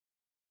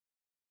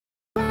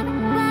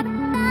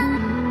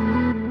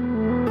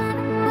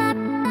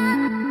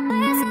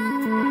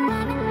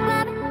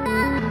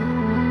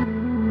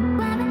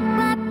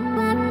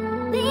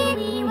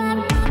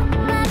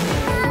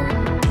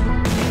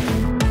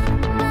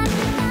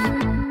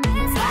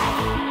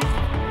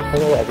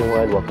Hello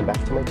everyone, welcome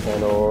back to my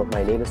channel.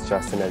 My name is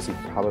Justin, as you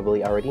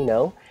probably already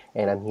know,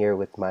 and I'm here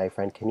with my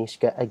friend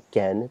Kanishka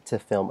again to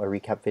film a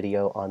recap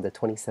video on the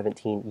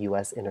 2017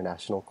 US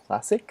International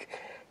Classic.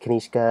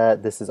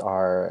 Kanishka, this is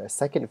our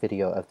second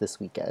video of this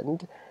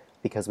weekend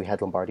because we had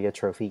Lombardia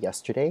Trophy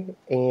yesterday,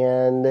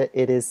 and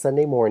it is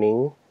Sunday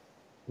morning,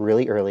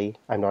 really early.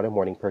 I'm not a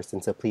morning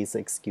person, so please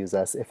excuse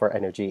us if our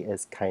energy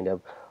is kind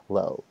of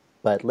low.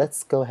 But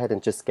let's go ahead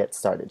and just get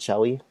started,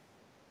 shall we?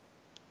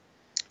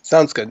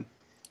 Sounds good.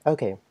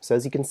 Okay, so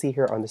as you can see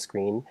here on the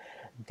screen,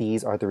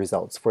 these are the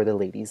results for the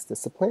ladies'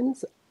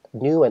 disciplines.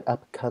 New and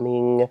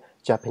upcoming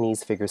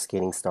Japanese figure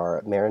skating star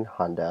Marin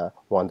Honda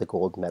won the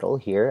gold medal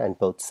here in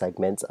both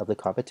segments of the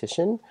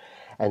competition.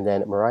 And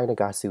then Mirai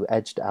Nagasu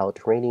edged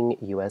out reigning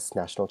US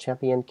national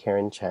champion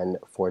Chen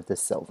for the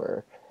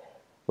silver.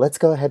 Let's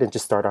go ahead and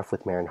just start off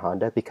with Marin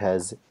Honda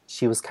because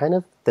she was kind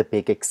of the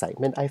big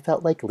excitement I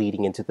felt like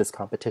leading into this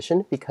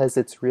competition because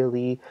it's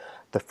really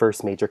the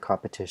first major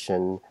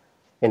competition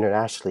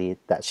internationally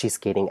that she's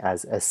skating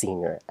as a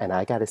senior. And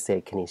I gotta say,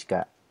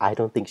 Kanishka, I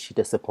don't think she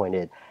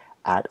disappointed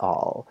at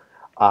all.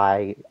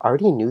 I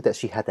already knew that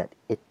she had that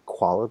it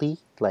quality,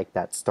 like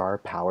that star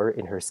power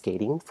in her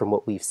skating from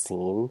what we've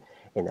seen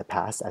in the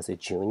past as a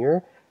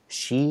junior.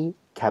 She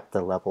kept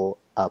the level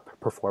up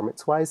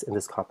performance-wise in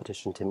this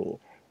competition to me.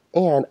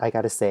 And I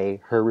gotta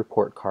say, her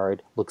report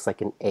card looks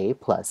like an A+,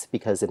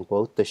 because in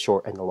both the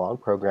short and the long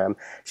program,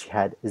 she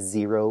had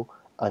 0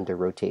 under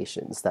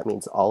rotations. That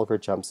means all of her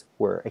jumps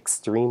were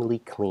extremely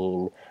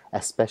clean,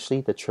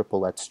 especially the triple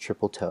Lutz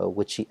triple toe,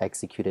 which she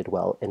executed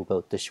well in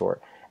both the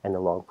short and the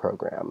long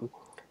program.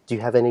 Do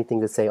you have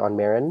anything to say on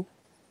Marin?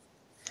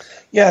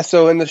 Yeah,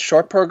 so in the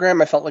short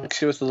program, I felt like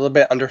she was a little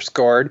bit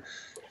underscored.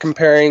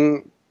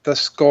 Comparing the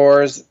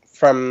scores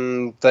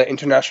from the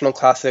International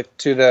Classic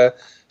to the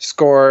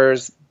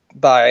scores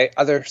by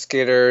other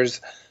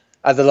skaters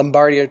at the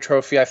Lombardia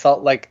Trophy, I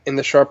felt like in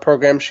the short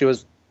program she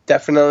was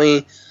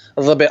definitely a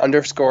little bit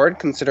underscored,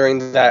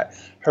 considering that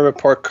her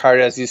report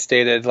card, as you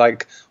stated,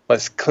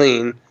 was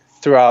clean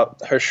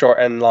throughout her short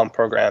and long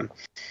program.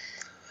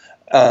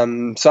 So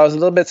I was a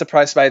little bit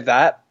surprised by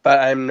that, but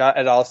I'm not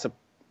at all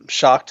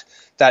shocked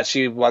that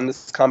she won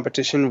this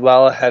competition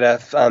well ahead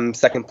of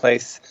second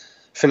place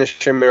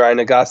finisher Mirai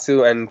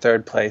Nagasu and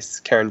third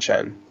place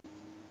Chen.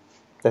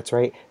 That's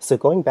right. So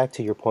going back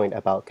to your point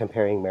about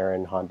comparing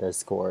Marin Honda's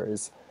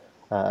scores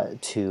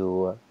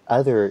to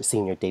other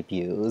senior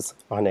debuts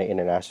on an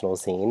international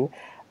scene,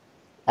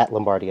 at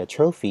Lombardia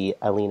Trophy,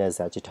 Alina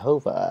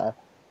Zajitova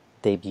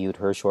debuted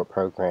her short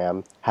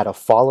program, had a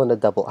fall on a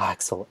double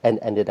axel, and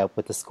ended up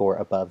with a score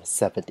above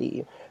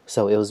 70.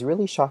 So it was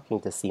really shocking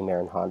to see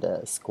Marin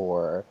Honda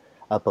score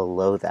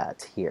below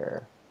that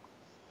here.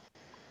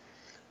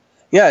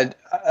 Yeah,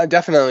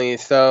 definitely.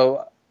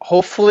 So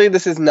hopefully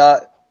this is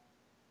not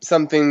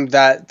something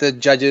that the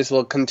judges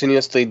will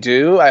continuously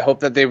do. I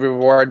hope that they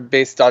reward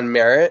based on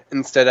merit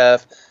instead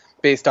of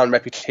based on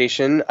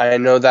reputation. I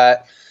know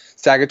that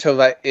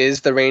Zagatova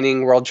is the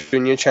reigning world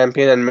junior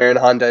champion and Marin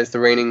Honda is the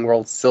reigning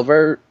world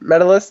silver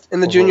medalist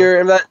in the junior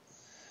event.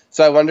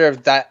 So I wonder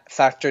if that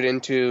factored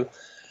into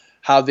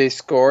how they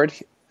scored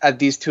at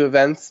these two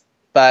events.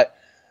 But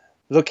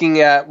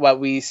looking at what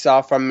we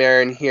saw from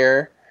Marin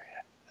here,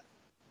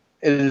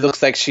 it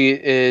looks like she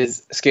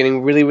is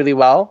skating really, really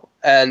well.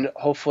 And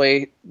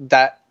hopefully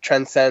that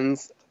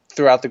transcends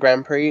throughout the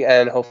Grand Prix.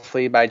 And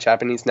hopefully by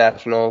Japanese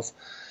nationals,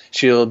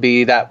 she'll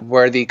be that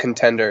worthy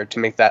contender to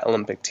make that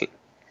Olympic team.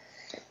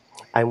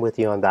 I'm with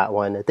you on that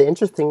one. The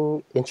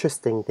interesting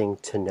thing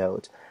to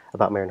note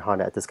about Marin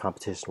Honda at this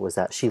competition was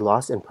that she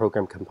lost in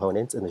program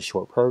components in the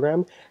short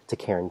program to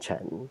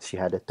Chen. She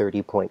had a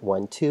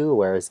 30.12,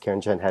 whereas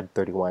Chen had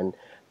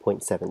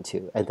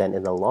 31.72. And then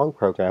in the long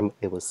program,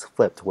 it was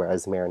flipped,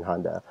 whereas Marin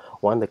Honda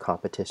won the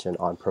competition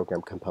on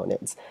program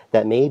components.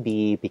 That may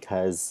be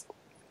because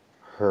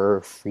her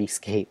free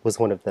skate was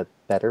one of the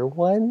better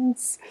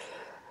ones,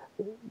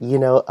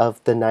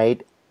 of the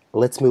night.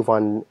 Let's move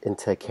on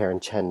into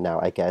Chen now,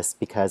 I guess,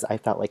 because I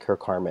felt like her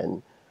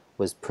Carmen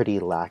was pretty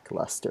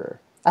lackluster.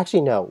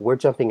 Actually, no, we're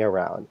jumping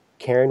around.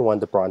 Karen won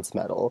the bronze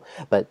medal,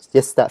 but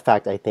just that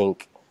fact, I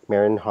think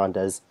Marin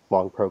Honda's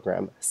long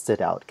program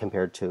stood out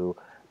compared to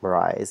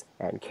Mirai's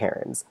and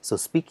Karen's. So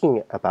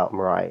speaking about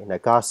Mirai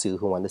Nagasu,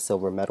 who won the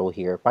silver medal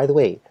here, by the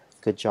way,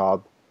 good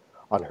job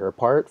on her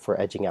part for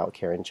edging out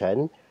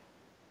Chen.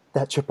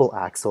 That triple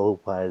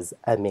axel was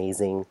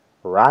amazing.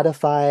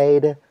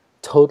 Ratified,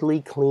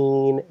 totally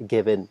clean,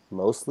 given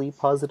mostly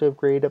positive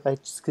grade of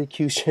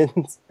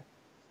executions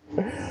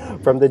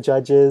from the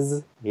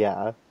judges.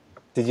 Yeah.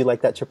 Did you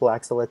like that triple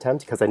axel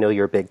attempt? Because I know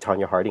you're a big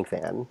Tanya Harding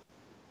fan.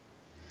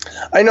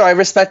 I know. I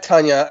respect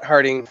Tanya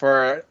Harding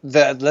for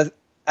the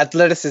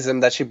athleticism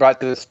that she brought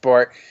to the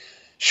sport.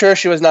 Sure,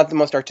 she was not the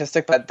most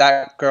artistic, but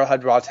that girl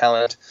had raw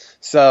talent.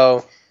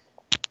 So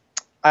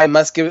I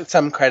must give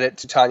some credit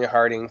to Tanya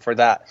Harding for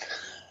that.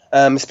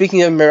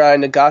 Speaking of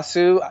Mirai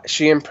Nagasu,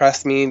 she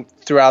impressed me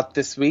throughout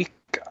this week.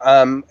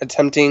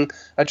 Attempting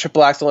a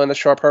triple axel in the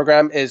short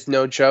program is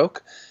no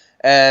joke.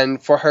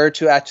 And for her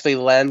to actually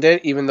land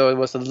it, even though it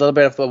was a little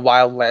bit of a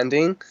wild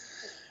landing,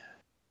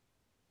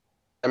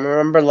 I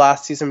remember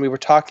last season we were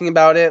talking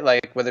about it,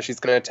 like whether she's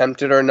going to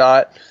attempt it or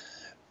not.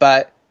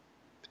 But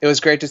it was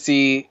great to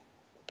see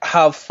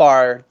how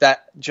far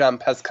that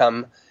jump has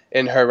come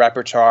in her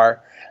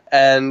repertoire.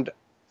 And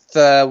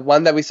the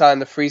one that we saw in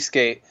the free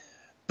skate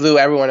blew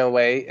everyone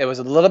away. It was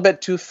a little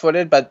bit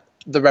two-footed, but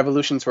the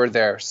revolutions were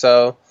there.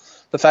 So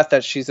the fact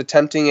that she's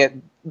attempting it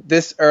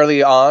this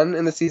early on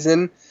in the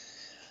season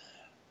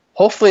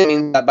hopefully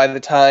means that by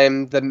the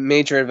time the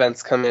major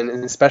events come in,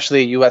 and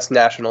especially U.S.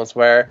 Nationals,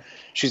 where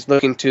she's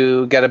looking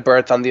to get a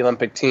berth on the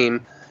Olympic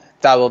team,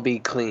 that will be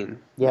clean.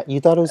 Yeah, you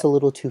thought it was a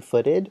little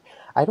two-footed?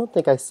 I don't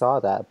think I saw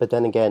that, but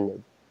then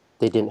again,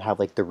 they didn't have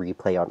like the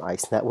replay on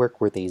Ice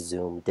Network where they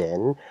zoomed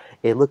in.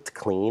 It looked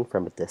clean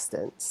from a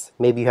distance.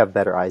 Maybe you have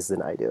better eyes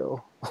than I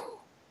do.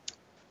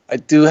 I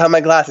do have my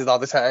glasses all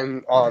the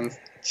time on,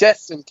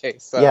 just in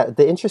case. So. Yeah,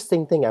 the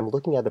interesting thing, I'm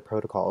looking at the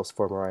protocols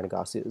for Mirai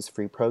Nagasu's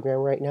free program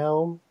right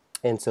now.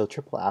 And so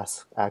triple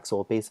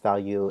axel, base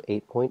value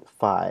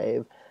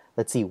 8.5.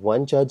 Let's see,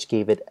 one judge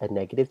gave it a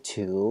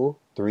 -2,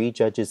 three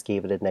judges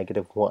gave it a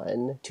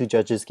 -1, two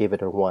judges gave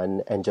it a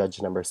 1, and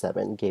judge number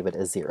 7 gave it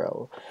a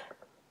 0.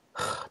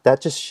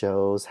 That just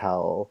shows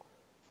how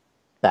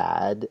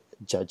bad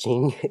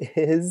judging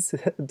is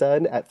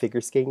done at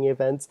figure skating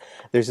events.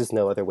 There's just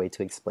no other way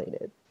to explain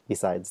it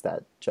besides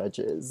that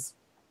judges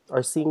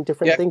are seeing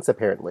different things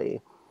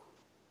apparently.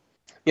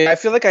 Yeah, I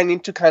feel like I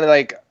need to kind of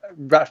like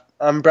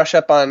brush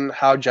up on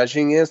how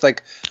judging is.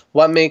 Like,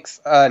 what makes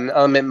an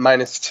element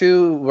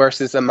 -2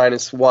 versus a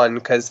 -1?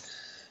 Because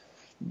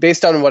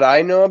based on what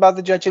I know about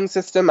the judging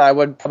system, I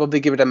would probably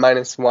give it a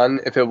 -1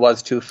 if it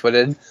was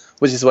two-footed,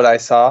 which is what I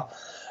saw.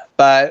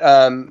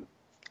 But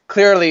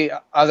clearly,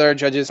 other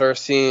judges are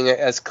seeing it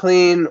as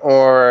clean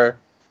or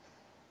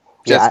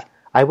just. Yeah,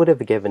 I would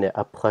have given it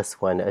a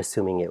 +1,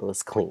 assuming it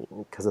was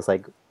clean, because it's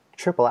like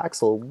triple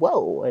axel,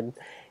 whoa, and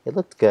it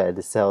looked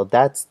good. So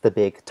that's the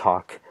big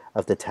talk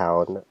of the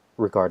town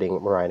regarding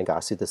Mirai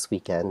Nagasu this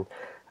weekend.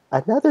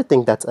 Another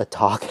thing that's a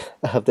talk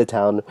of the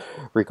town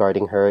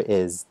regarding her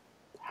is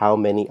how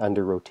many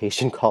under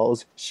rotation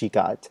calls she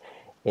got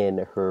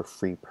in her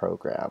free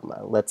program.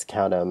 Let's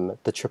count them.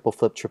 The triple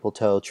flip, triple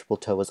toe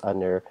was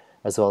under,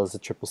 as well as the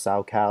triple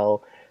sow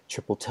cow,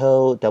 triple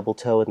toe,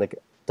 and the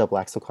double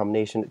axel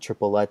combination,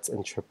 triple lutz,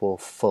 and triple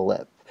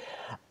flip.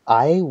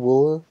 I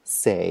will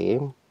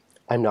say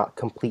I'm not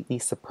completely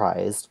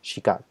surprised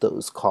she got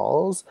those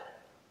calls,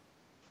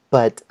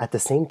 but at the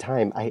same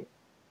time, I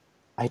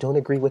don't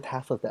agree with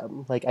half of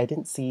them. Like, I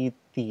didn't see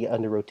the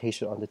under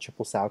rotation on the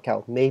triple sow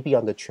cow, maybe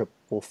on the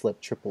triple flip,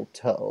 triple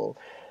toe.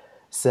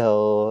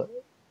 So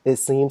it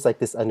seems like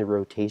this under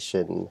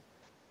rotation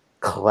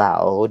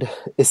cloud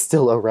is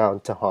still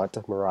around to haunt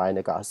Mirai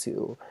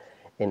Nagasu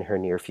in her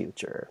near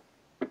future.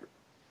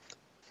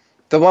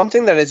 The one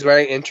thing that is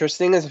very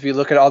interesting is if you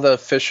look at all the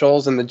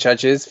officials and the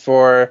judges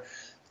for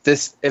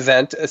this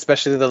event,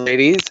 especially the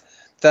ladies,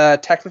 the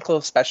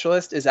technical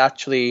specialist is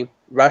actually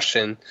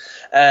Russian.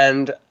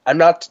 And I'm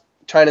not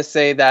trying to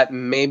say that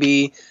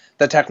maybe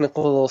the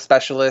technical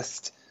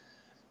specialist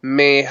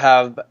may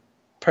have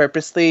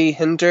purposely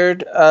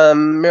hindered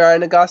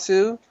Mirai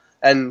Nagasu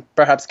and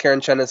perhaps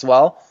Karen Chen as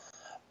well.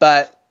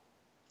 But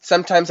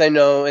sometimes I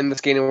know in the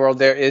skating world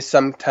there is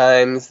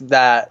sometimes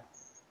that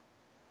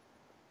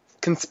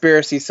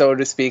conspiracy, so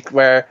to speak,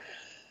 where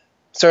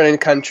certain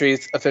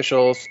countries'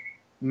 officials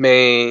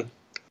may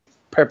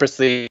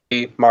purposely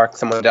mark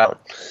someone down.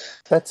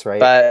 That's right.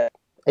 But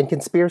and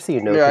conspiracy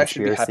or no conspiracy, I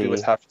should be happy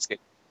with how to skate.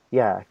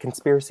 Yeah,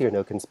 conspiracy or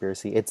no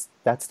conspiracy,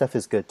 that stuff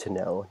is good to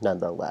know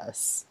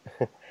nonetheless.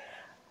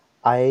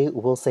 I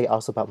will say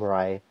also about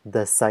Mirai,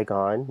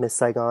 the Miss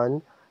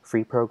Saigon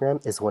free program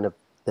is one of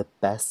the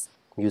best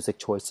music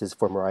choices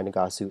for Mirai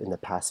Nagasu in the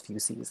past few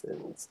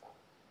seasons.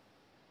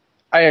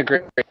 I agree.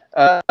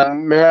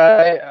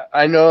 Mirai,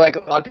 I know like a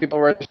lot of people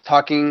were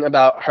talking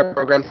about her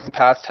programs in the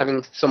past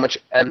having so much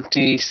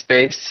empty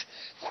space,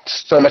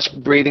 so much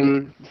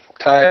breathing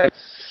time,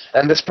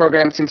 and this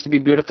program seems to be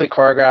beautifully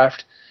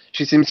choreographed.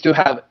 She seems to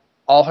have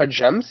all her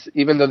jumps,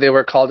 even though they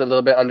were called a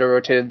little bit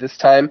under-rotated this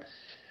time.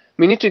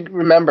 We need to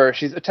remember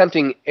she's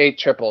attempting 8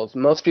 triples.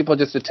 Most people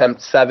just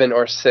attempt 7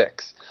 or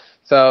 6.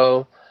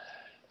 So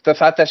the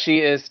fact that she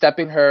is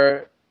stepping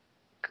her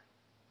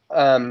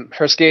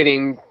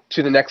skating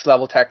to the next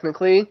level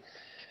technically,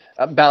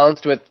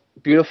 balanced with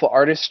beautiful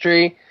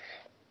artistry,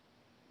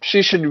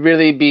 she should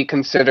really be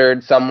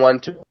considered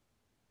someone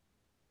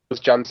whose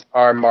jumps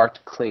are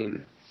marked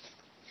clean.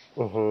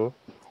 Mm-hmm.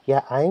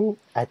 Yeah, I'm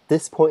at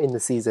this point in the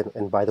season,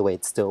 and by the way,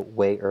 it's still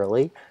way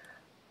early.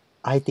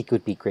 I think it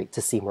would be great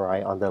to see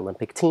Mirai on the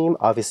Olympic team.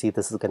 Obviously,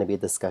 this is going to be a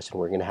discussion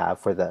we're going to have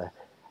for the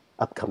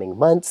upcoming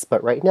months,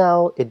 but right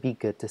now, it'd be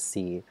good to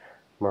see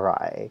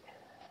Mirai.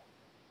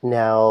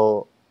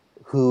 Now,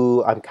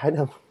 who I'm kind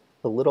of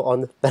a little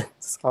on the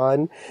fence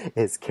on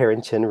is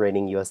Karen Chen,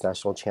 reigning U.S.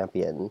 national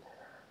champion.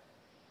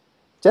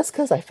 Just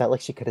because I felt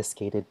like she could have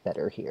skated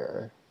better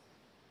here.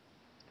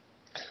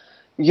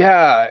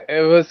 Yeah,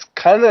 it was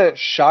kind of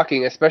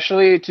shocking,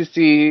 especially to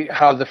see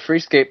how the free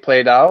skate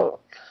played out.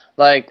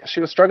 Like, she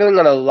was struggling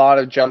on a lot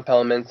of jump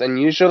elements,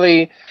 and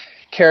usually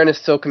Karen is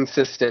so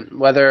consistent,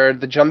 whether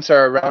the jumps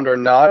are around or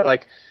not.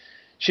 Like,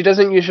 she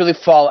doesn't usually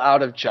fall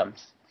out of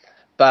jumps,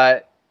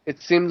 but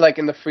it seemed like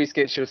in the free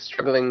skate she was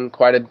struggling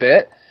quite a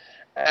bit.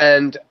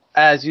 And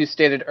as you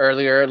stated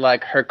earlier,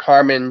 like her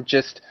Carmen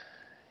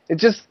it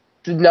just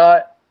did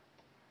not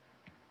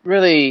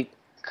really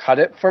cut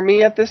it for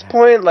me at this Yeah.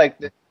 point. Like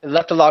it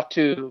left a lot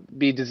to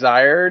be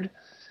desired.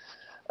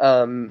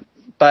 Um,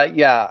 but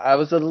yeah, I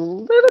was a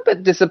little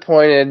bit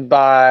disappointed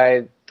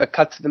by the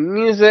cuts of the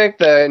music,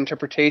 the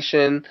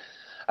interpretation.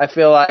 I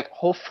feel like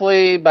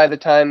hopefully by the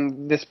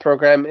time this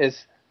program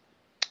is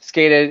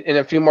skated in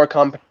a few more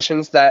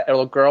competitions that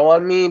it'll grow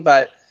on me,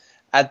 but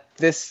at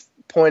this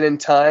point in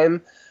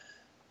time,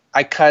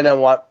 I kind of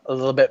want a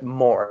little bit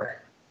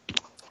more.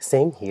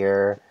 Same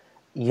here.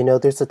 You know,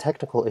 there's a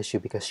technical issue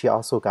because she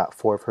also got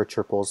four of her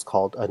triples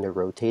called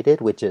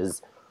under-rotated, which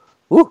is,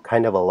 ooh,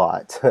 kind of a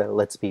lot,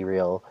 let's be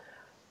real.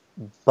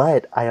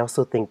 But I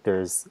also think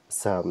there's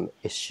some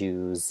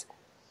issues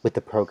with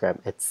the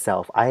program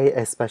itself. I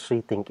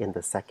especially think in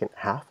the second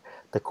half,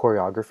 the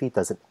choreography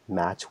doesn't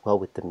match well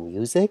with the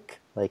music.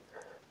 Like,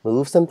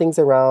 move some things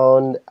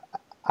around.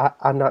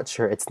 I'm not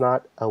sure. It's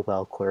not a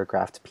well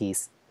choreographed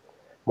piece,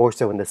 more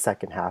so in the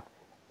second half,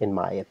 in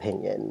my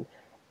opinion.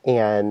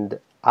 And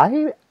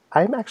I'm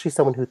actually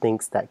someone who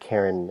thinks that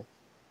Karen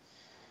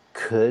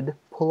could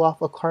pull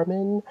off a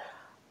Carmen.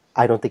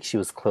 I don't think she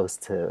was close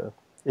to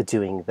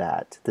doing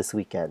that this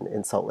weekend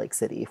in Salt Lake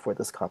City for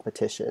this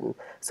competition.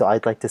 So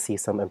I'd like to see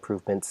some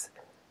improvements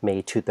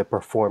made to the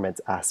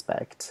performance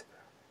aspect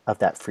of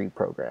that free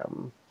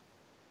program.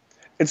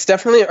 It's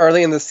definitely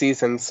early in the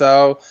season,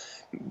 so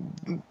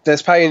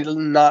there's probably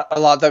not a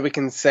lot that we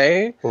can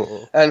say.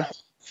 Mm-mm. And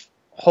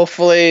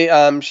hopefully,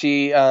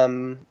 she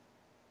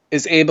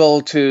is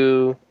able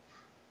to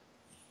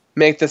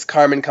make this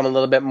Carmen come a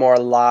little bit more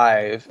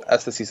alive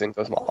as the season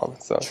goes along.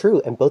 So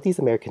True, and both these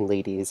American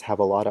ladies have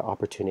a lot of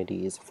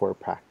opportunities for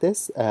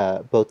practice.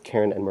 Both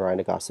Karen and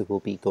Mirai Nagasu will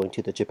be going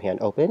to the Japan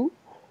Open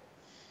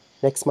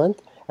next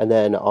month, and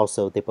then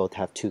also they both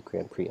have two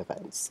Grand Prix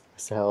events.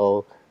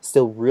 So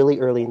still really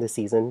early in the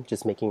season,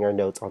 just making our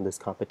notes on this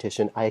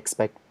competition. I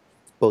expect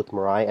both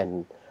Mirai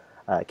and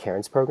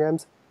Karen's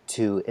programs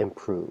to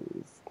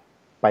improve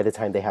by the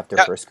time they have their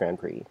yeah, first Grand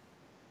Prix.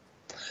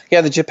 yeah,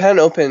 the Japan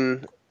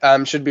Open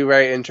should be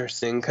very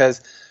interesting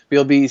because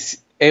we'll be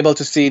able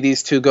to see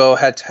these two go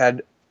head to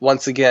head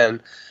once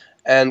again.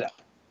 And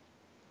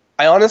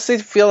I honestly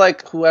feel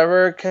like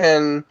whoever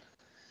can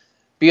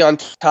be on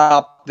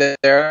top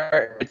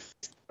there, it's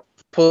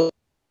pull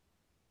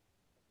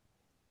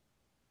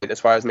as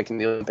far as making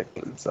the Olympic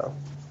team. So.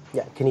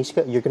 Yeah,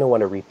 Kanishka, you're going to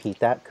want to repeat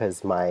that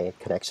because my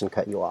connection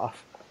cut you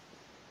off.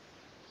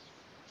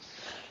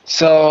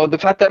 So the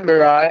fact that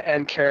Mirai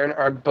and Karen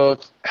are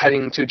both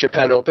heading to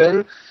Japan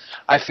Open,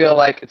 I feel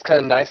like it's kind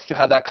of nice to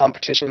have that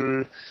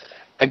competition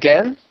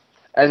again,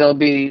 and it'll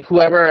be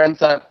whoever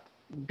ends up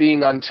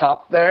being on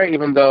top there,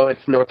 even though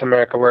it's North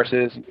America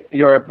versus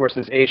Europe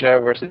versus Asia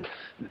versus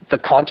the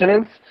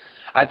continents.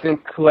 I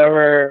think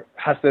whoever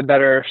has the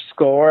better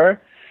score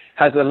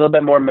has a little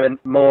bit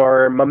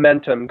more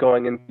momentum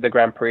going into the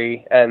Grand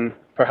Prix and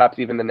perhaps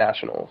even the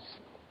nationals.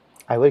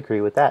 I would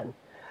agree with that.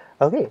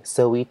 Okay,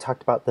 so we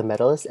talked about the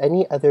medalists.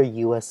 Any other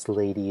U.S.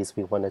 ladies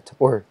we wanted to,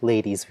 or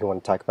ladies we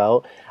want to talk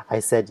about? I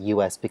said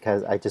U.S.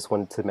 because I just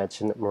wanted to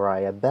mention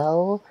Mariah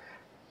Bell.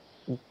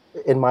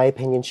 In my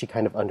opinion, she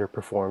kind of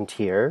underperformed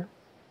here.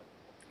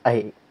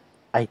 I,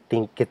 I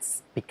think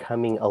it's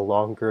becoming a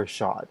longer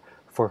shot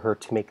for her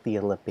to make the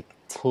Olympic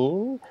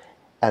team,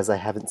 as I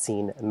haven't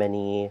seen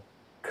many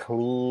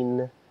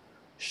clean,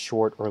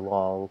 short or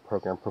long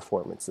program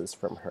performances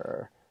from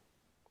her.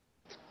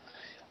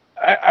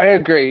 I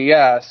agree.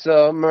 Yeah.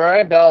 So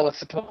Mariah Bell was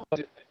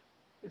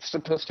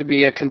supposed to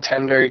be a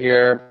contender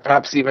here,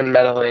 perhaps even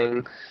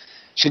medaling.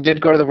 She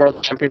did go to the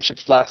World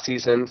Championships last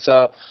season,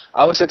 so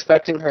I was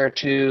expecting her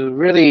to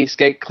really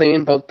skate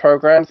clean both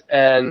programs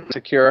and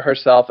secure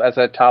herself as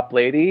a top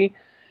lady,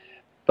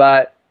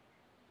 but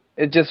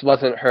it just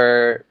wasn't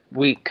her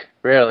week,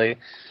 really.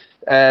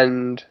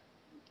 And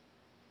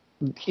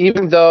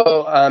even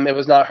though it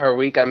was not her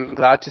week, I'm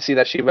glad to see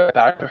that she went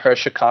back to her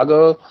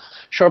Chicago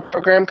short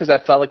program because I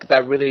felt like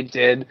that really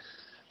did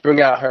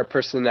bring out her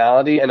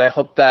personality. And I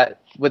hope that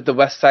with the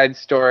West Side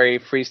Story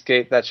free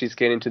skate that she's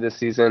skating to this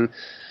season,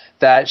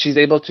 that she's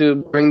able to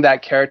bring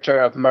that character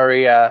of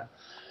Maria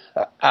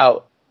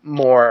out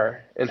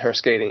more in her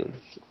skating.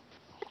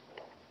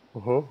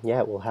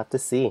 Yeah, we'll have to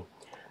see.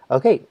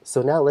 Okay,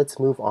 so now let's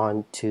move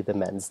on to the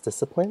men's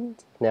discipline.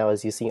 Now,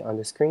 as you see on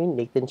the screen,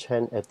 Nathan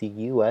Chen of the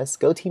U.S.,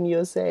 Go Team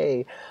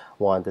USA,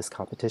 won this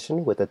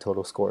competition with a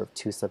total score of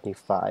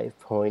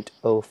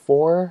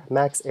 275.04.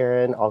 Max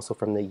Aaron, also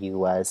from the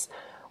U.S.,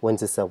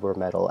 wins a silver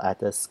medal at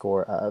the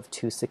score of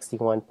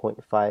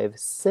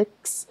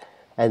 261.56.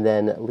 And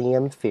then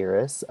Liam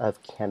Firus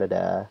of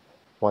Canada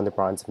won the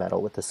bronze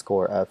medal with a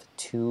score of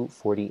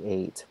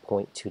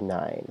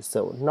 248.29.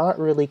 So not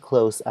really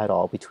close at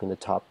all between the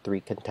top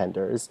three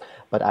contenders,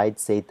 but I'd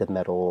say the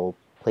medal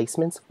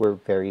placements were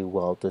very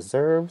well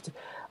deserved.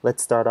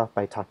 Let's start off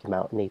by talking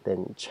about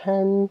Nathan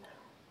Chen.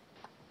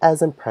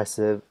 As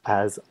impressive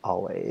as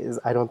always.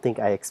 I don't think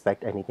I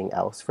expect anything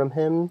else from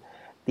him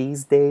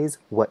these days.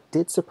 What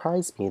did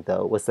surprise me,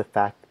 though, was the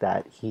fact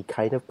that he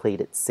kind of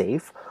played it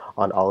safe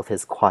on all of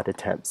his quad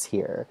attempts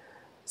here.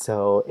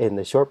 So in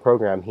the short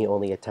program, he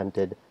only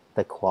attempted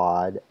the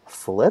quad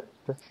flip,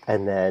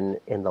 and then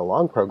in the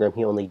long program,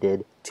 he only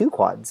did two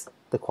quads,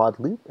 the quad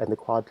loop and the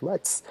quad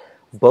lutz.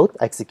 Both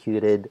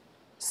executed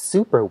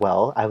super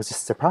well. I was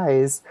just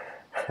surprised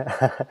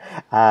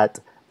at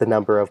the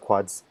number of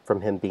quads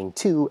from him being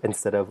two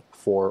instead of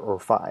four or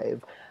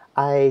five.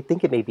 I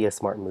think it may be a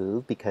smart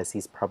move because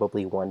he's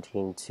probably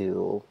wanting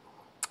to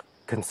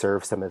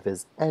conserve some of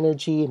his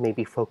energy,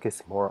 maybe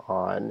focus more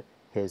on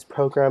his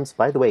programs.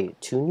 By the way,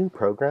 two new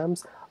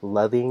programs,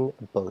 loving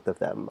both of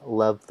them.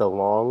 Love the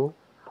long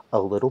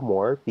a little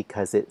more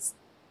because it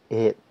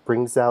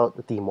brings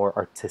out the more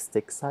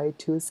artistic side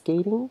to his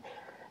skating.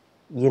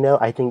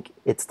 I think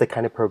it's the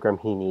kind of program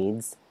he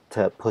needs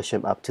to push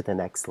him up to the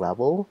next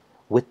level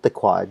with the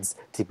quads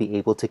to be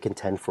able to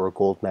contend for a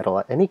gold medal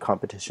at any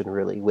competition,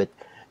 really, with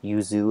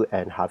Yuzu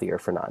and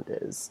Javier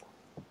Fernandez.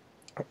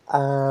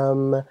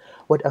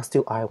 What else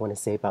do I want to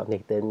say about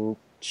Nathan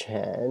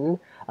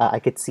Chen? I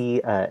could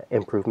see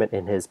improvement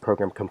in his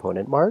program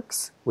component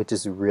marks, which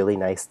is really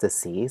nice to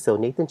see. So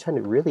Nathan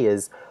Chen really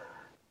is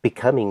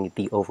becoming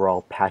the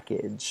overall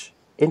package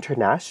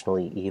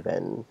internationally,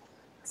 even.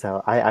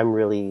 So I'm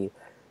really,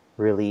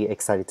 really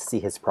excited to see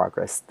his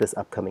progress this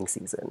upcoming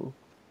season.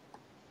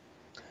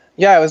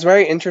 Yeah, it was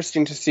very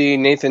interesting to see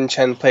Nathan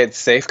Chen play it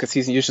safe because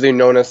he's usually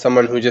known as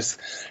someone who just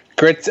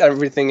grits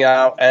everything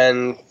out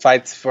and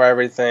fights for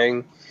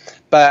everything.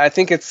 But I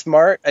think it's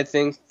smart. I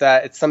think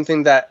that it's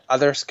something that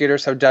other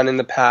skaters have done in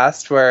the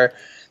past where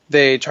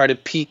they try to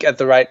peak at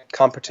the right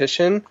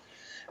competition,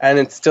 and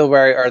it's still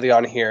very early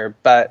on here.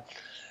 But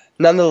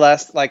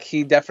nonetheless, like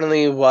he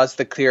definitely was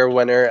the clear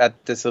winner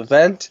at this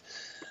event.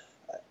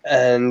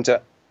 And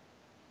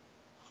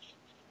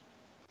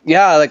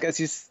yeah, like as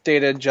you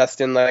stated,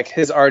 Justin, like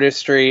his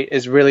artistry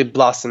is really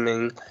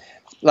blossoming.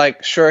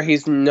 Like, sure,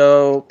 he's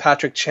no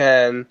Patrick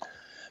Chan,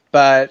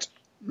 but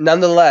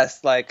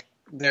nonetheless, like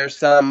there's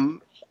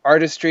some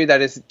artistry that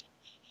is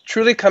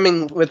truly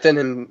coming within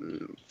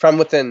him from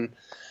within.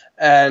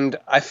 And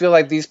I feel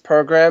like these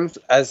programs,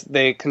 as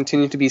they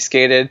continue to be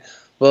skated,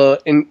 will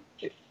in,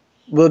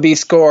 will be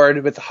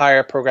scored with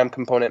higher program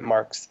component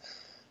marks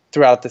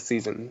throughout the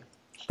season,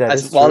 That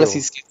as is long as he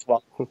true. skates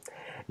well.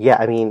 Yeah,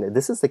 I mean,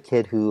 this is the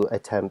kid who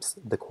attempts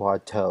the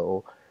quad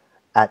toe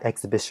at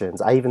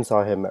exhibitions. I even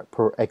saw him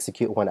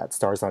execute one at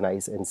Stars on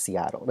Ice in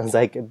Seattle. And I was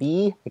like,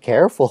 be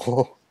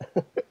careful.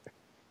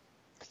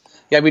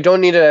 Yeah, we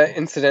don't need an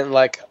incident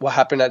like what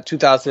happened at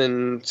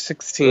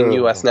 2016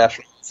 U.S. Ugh,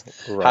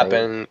 Nationals right.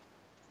 happen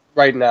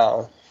right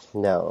now.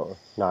 No,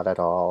 not at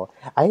all.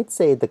 I'd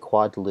say the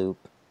quad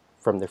loop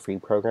from the free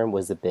program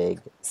was a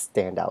big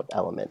standout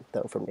element,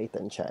 though, from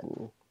Nathan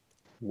Chen.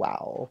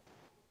 Wow.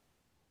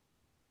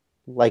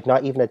 Like,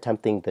 not even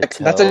attempting the Like,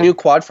 that's a toe. new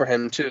quad for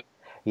him too.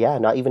 Yeah,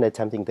 not even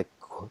attempting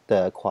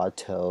the quad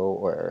toe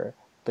or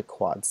the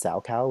quad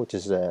salchow, which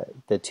is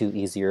the two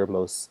easier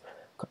most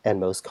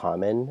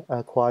common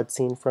quad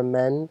seen from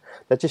men.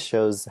 That just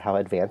shows how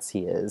advanced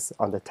he is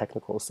on the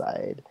technical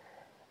side.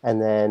 And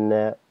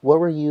then, what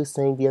were you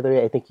saying the other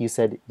day? I think you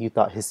said you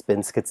thought his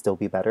spins could still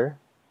be better.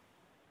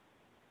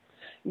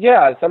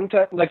 Yeah,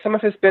 sometimes like some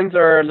of his spins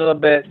are a little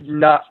bit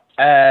not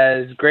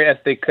as great as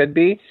they could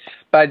be,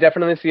 but I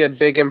definitely see a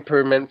big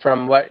improvement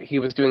from what he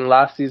was doing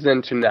last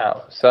season to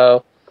now.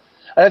 So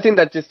and I think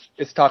that just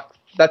is talk.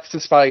 That's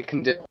just probably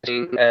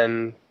conditioning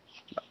and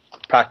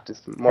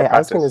practice, more I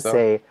was going practice. to So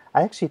say,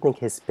 I actually think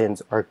his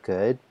spins are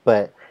good,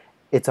 but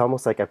it's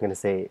almost like I'm going to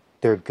say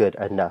they're good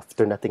enough.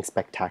 They're nothing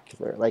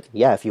spectacular. Like,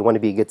 yeah, if you want to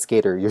be a good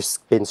skater, your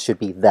spins should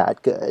be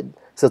that good.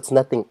 So it's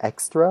nothing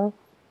extra,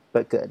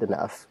 but good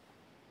enough.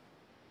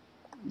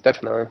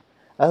 definitely.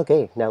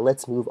 Okay, now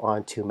let's move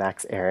on to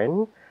Max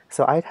Aaron.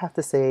 So I'd have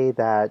to say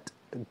that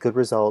good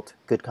result,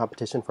 good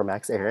competition for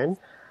Max Aaron.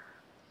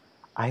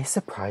 I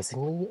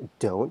surprisingly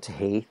don't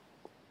hate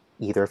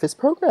either of his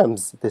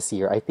programs this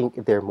year. I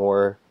think they're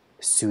more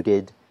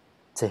suited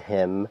to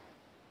him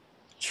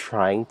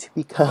trying to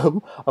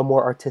become a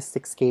more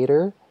artistic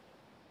skater.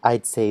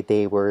 I'd say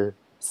they were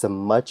some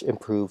much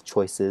improved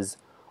choices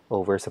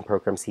over some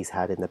programs he's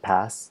had in the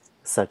past,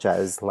 such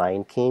as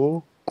Lion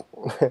King,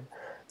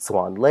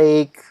 Swan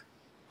Lake,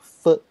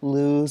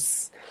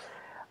 Footloose.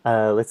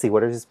 Let's see,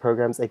 what are his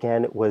programs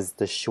again? Was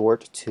the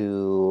short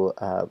to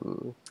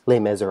Les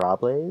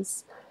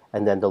Miserables,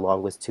 and then the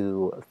long was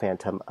to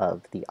Phantom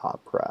of the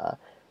Opera.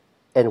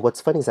 And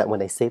what's funny is that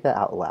when I say that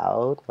out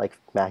loud, like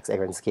Max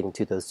Aaron's getting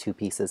to those two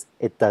pieces,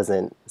 it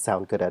doesn't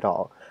sound good at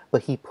all.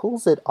 But he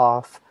pulls it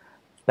off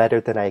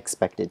better than I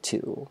expected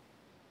to.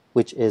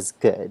 which is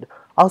good.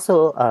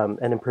 Also,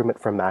 an improvement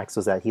from Max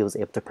was that he was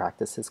able to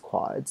practice his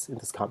quads in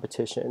this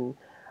competition.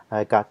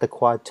 Got the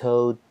quad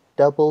toe,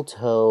 double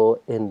toe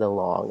in the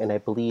long, and I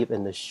believe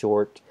in the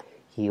short,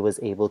 he was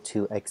able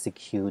to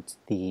execute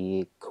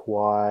the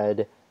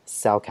quad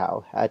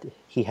Salchow.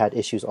 He had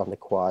issues on the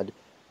quad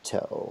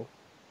toe.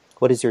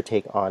 What is your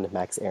take on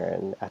Max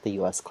Aaron at the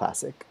U.S.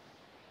 Classic?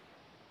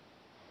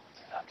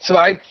 So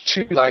I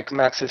too like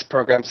Max's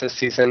programs this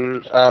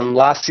season.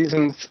 Last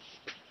season's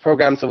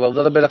programs were a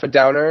little bit of a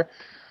downer,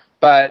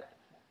 but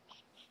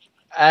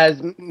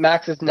as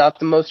Max is not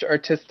the most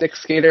artistic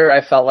skater,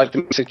 I felt like the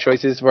music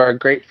choices were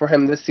great for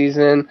him this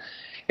season.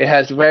 It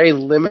has very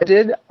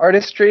limited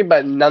artistry,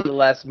 but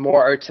nonetheless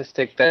more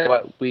artistic than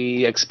what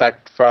we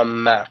expect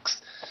from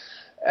Max.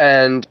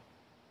 And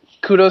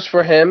kudos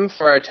for him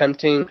for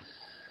attempting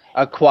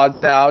a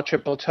quad thou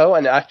triple toe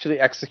and actually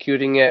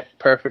executing it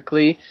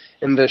perfectly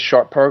in the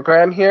short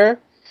program here.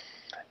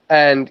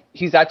 And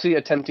he's actually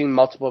attempting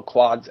multiple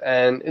quads,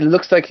 and it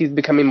looks like he's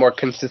becoming more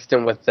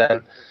consistent with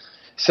them.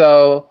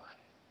 So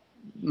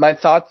my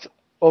thoughts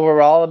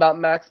overall about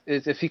Max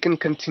is if he can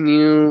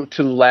continue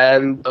to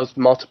land those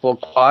multiple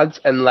quads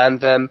and land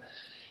them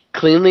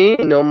cleanly,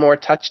 no more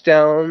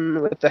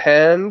touchdown with the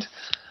hand,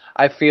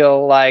 I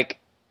feel like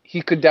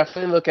he could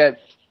definitely look at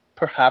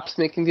perhaps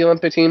making the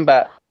Olympic team,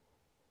 but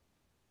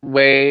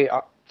way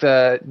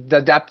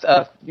the depth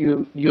of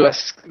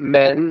U.S.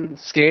 men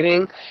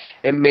skating,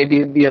 it may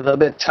be a little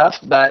bit tough,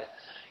 but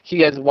he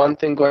has one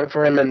thing going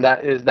for him, and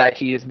that is that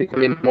he is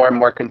becoming more and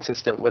more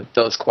consistent with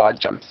those quad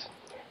jumps.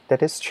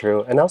 That is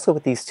true. And also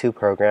with these two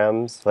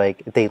programs,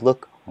 like they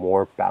look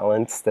more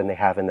balanced than they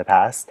have in the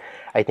past.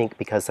 I think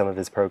because some of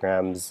his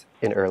programs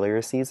in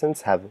earlier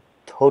seasons have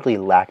totally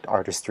lacked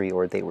artistry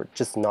or they were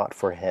just not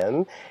for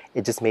him,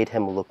 it just made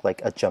him look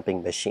like a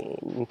jumping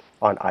machine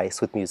on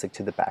ice with music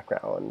to the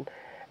background.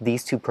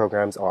 These two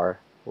programs are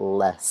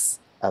less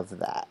of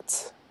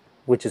that,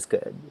 which is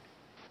good.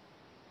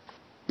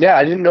 Yeah,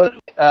 I didn't know.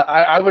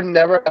 I would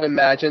never have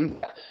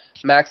imagined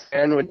Max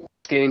Aaron would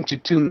skating to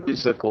two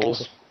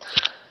musicals.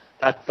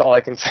 That's all I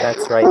can say.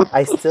 That's right.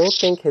 I still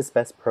think his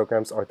best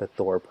programs are the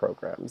Thor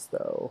programs,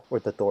 though, or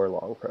the Thor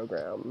long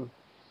program.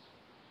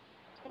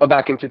 Oh,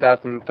 back in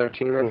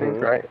 2013, I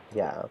think, right?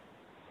 Yeah.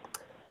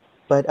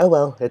 But oh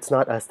well, it's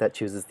not us that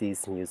chooses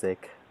these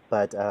music.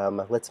 But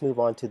let's move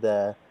on to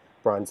the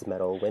bronze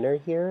medal winner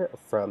here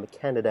from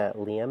Canada,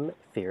 Liam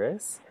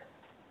Firus.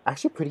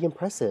 Actually, pretty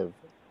impressive.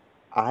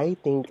 I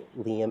think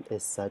Liam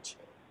is such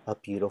a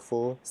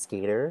beautiful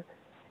skater,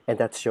 and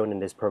that's shown in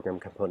his program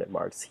component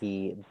marks.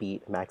 He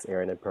beat Max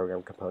Aaron in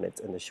program components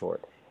in the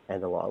short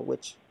and the long,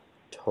 which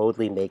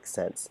totally makes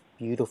sense.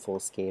 Beautiful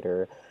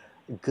skater.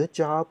 Good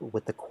job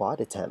with the quad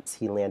attempts.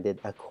 He landed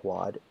a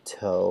quad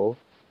toe,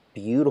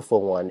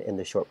 beautiful one in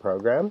the short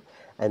program,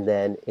 and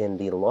then in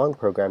the long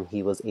program,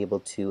 he was able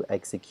to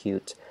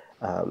execute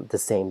the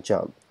same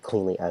jump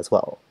cleanly as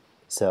well.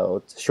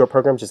 So short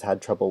program just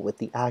had trouble with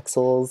the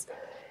axles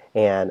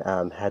and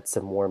had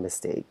some more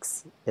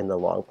mistakes in the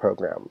long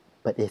program.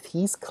 But if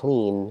he's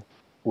clean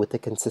with a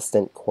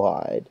consistent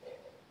quad,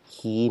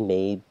 he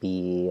may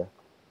be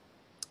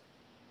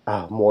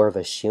more of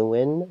a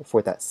shoo-in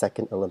for that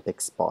second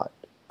Olympic spot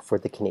for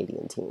the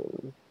Canadian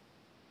team.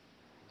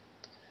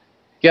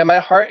 Yeah, my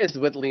heart is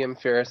with Liam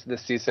Firus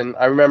this season.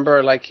 I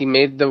remember like he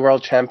made the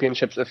World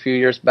Championships a few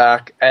years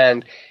back,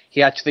 and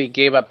he actually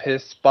gave up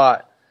his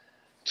spot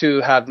to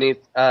have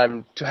Nam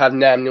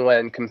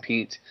Nguyen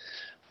compete,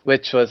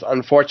 which was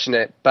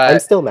unfortunate. I'm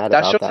But still mad that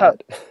about shows how.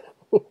 that.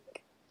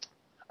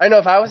 I know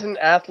if I was an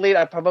athlete,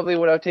 I probably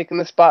would have taken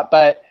the spot,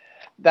 but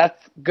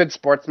that's good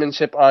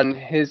sportsmanship on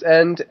his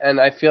end, and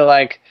I feel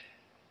like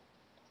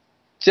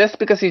just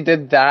because he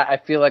did that, I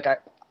feel like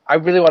I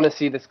really want to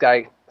see this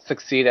guy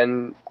succeed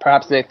and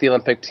perhaps make the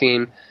Olympic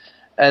team.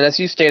 And as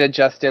you stated,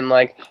 Justin,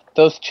 like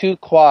those two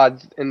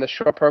quads in the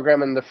short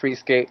program and the free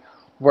skate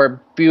were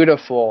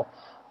beautiful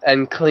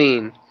and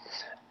clean.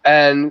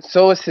 And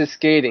so is his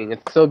skating.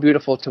 It's so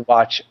beautiful to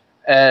watch.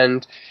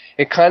 And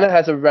it kind of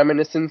has a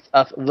reminiscence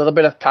of a little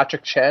bit of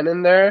Patrick Chen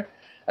in there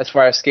as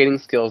far as skating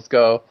skills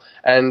go.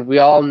 And we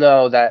all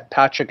know that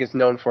Patrick is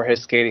known for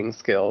his skating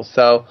skills.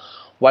 So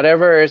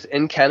whatever is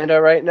in Canada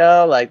right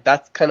now, like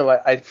that's kind of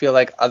what I feel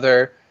like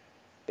other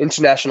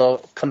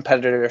international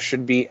competitors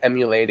should be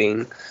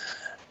emulating.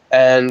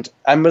 And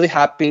I'm really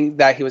happy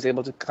that he was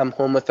able to come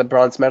home with a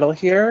bronze medal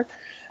here.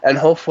 And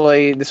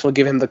hopefully this will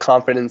give him the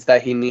confidence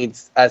that he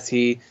needs as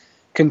he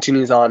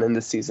continues on in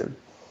the season.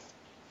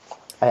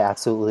 I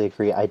absolutely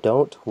agree. I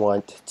don't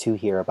want to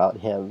hear about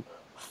him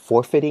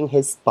forfeiting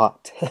his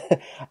spot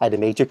at a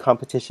major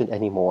competition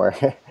anymore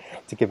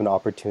to give an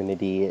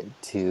opportunity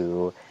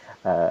to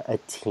a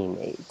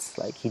teammate.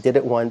 Like, he did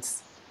it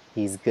once,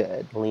 he's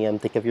good.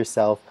 Liam, think of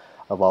yourself,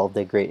 of all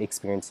the great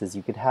experiences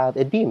you could have.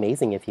 It'd be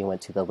amazing if he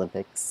went to the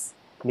Olympics.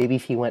 Maybe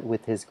if he went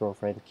with his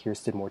girlfriend,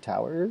 Kirsten Moore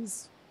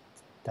Towers.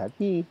 That'd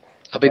be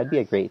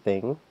a great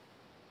thing.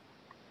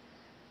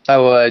 I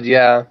would,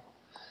 yeah.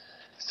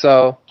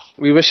 So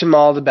we wish him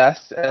all the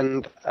best,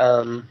 and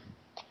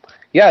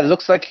Yeah, it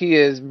looks like he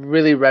is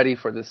really ready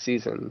for the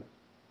season.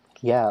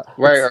 Yeah,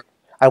 Right.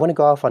 I want to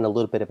go off on a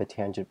little bit of a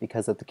tangent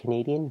because of the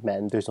Canadian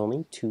men, there's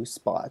only two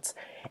spots.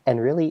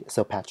 And really,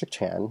 so Patrick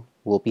Chan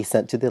will be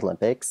sent to the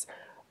Olympics.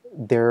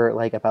 There are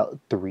like about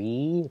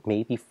three,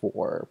 maybe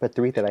four, but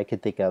three that I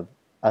could think of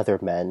other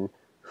men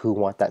who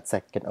want that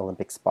second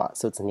Olympic spot.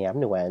 So it's Niam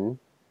Nguyen,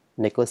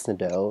 Nicholas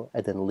Nadeau,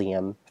 and then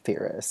Liam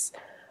Firus.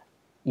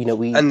 You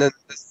know, And then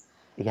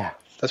yeah,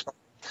 this,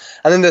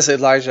 and then there's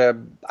Elijah.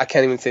 I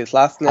can't even say his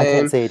last I can't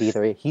name. say it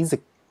either. He's a,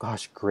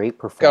 gosh, great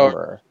Go.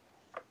 performer.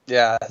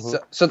 Yeah. Mhm.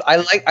 So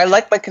I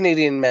like my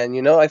Canadian men.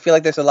 I feel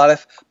like there's a lot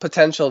of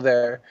potential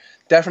there.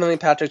 Definitely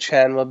Patrick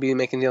Chan will be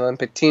making the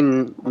Olympic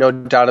team, no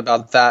doubt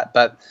about that.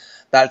 But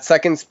that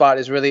second spot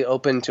is really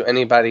open to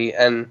anybody,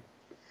 and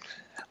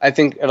I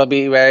think it'll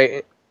be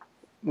very,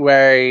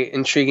 very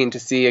intriguing to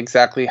see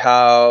exactly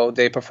how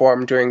they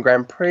perform during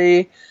Grand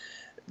Prix,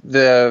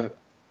 the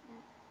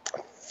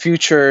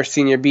future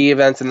Senior B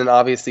events, and then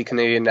obviously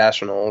Canadian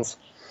Nationals.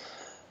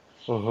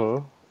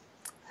 Mhm.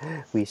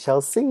 We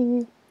shall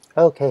see.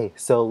 Okay,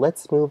 so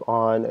let's move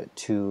on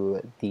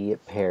to the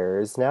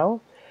pairs now.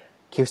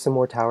 Kirsten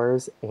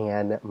Moore-Towers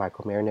and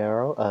Michael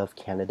Maranaro of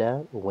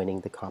Canada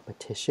winning the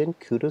competition.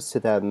 Kudos to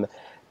them.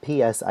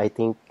 P.S. I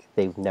think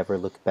they've never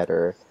looked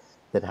better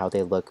than how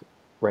they look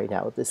right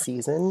now this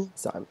season.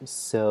 So I'm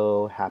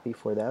so happy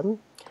for them.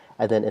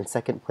 And then in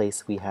second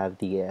place, we have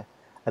the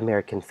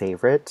American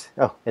favorite.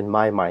 Oh, in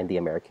my mind, the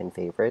American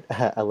favorite,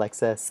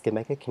 Alexa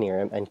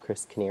Scimeca-Knierim and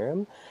Chris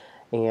Knierim.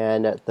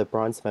 And the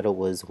bronze medal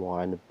was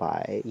won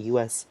by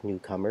U.S.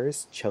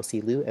 newcomers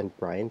Chelsea Liu and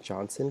Brian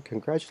Johnson.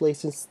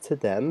 Congratulations to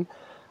them.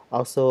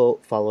 Also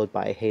followed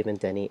by Haven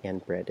Denny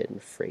and Brandon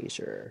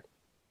Fraser.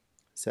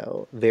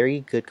 So very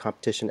good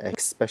competition,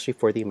 especially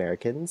for the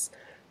Americans.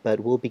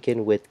 But we'll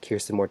begin with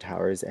Kirsten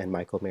Moore-Towers and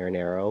Michael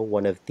Maranaro,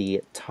 one of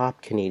the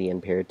top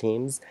Canadian pair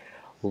teams.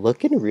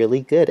 Looking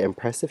really good.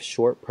 Impressive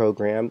short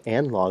program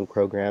and long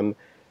program.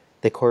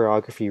 The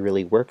choreography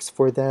really works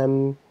for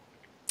them.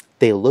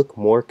 They look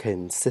more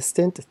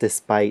consistent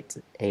despite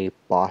a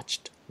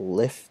botched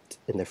lift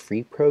in the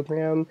free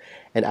program.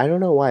 And I don't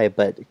know why,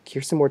 but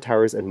Kirsten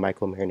Moore-Towers and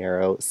Michael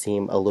Marinaro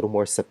seem a little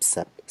more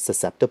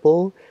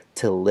susceptible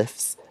to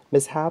lifts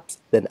mishaps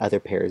than other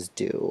pairs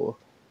do.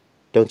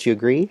 Don't you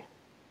agree?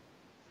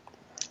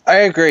 I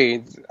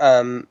agree.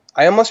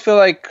 I almost feel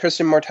like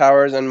Kristen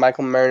Moore-Towers and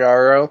Michael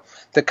Marinaro,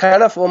 they're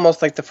kind of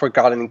almost like the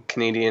forgotten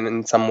Canadian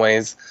in some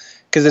ways,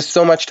 because there's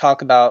so much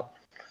talk about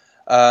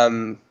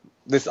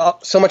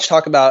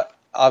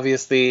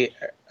obviously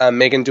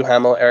Megan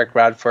Duhamel, Eric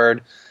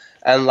Radford,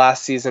 and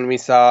last season we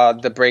saw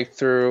the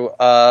breakthrough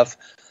of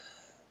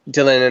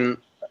Dylan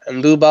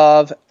and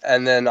Lubov,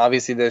 and then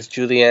obviously there's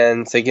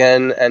Julianne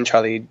Seguin and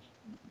Charlie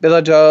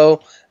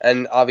Bilodeau,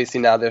 and obviously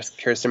now there's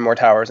Kirsten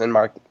Moore-Towers and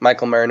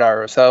Michael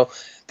Marinaro. So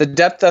the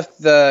depth of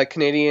the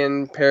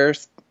Canadian pair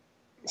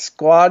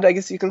squad, I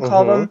guess you can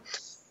call Mm-hmm. them,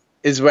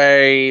 is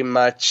very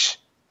much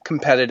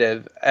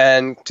competitive.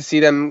 And to see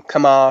them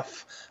come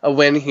off a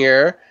win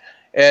here,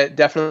 it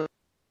definitely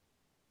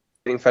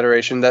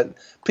federation that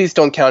please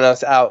don't count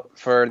us out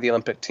for the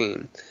Olympic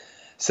team.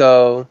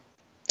 So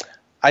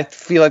I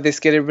feel like they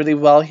skated really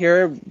well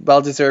here,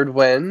 well-deserved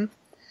win.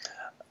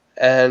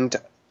 And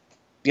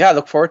yeah, I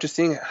look forward to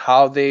seeing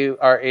how they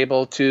are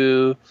able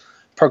to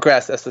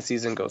progress as the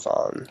season goes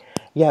on.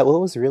 Yeah, what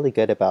was really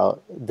good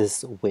about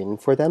this win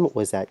for them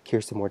was that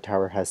Kirsten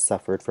Moore-Tower has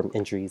suffered from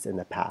injuries in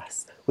the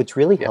past, which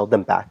really Yeah. held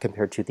them back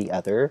compared to the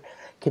other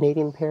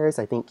Canadian pairs.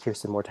 I think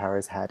Kirsten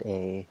Moore-Towers had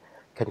a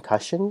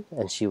concussion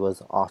and she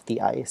was off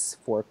the ice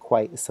for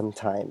quite some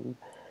time.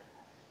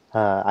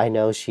 I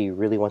know she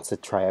really wants to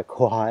try a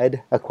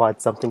quad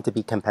something to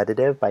be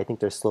competitive, but I think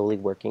they're slowly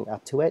working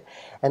up to it.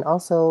 And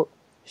also,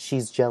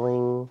 she's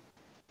gelling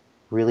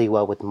really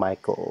well with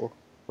Michael,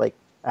 like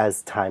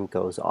as time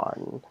goes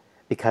on.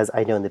 Because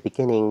I know in the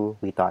beginning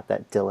we thought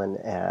that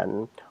Dylan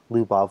and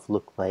Lubov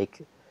looked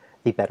like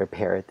the better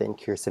pair than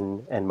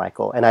Kirsten and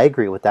Michael, and I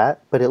agree with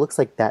that. But it looks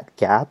like that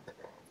gap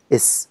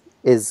is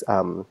is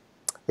um,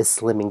 is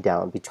slimming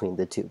down between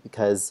the two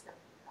because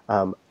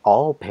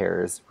all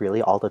pairs,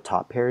 really all the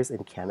top pairs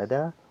in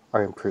Canada,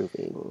 are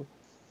improving.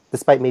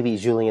 Despite maybe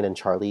Julian and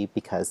Charlie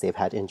because they've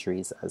had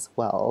injuries as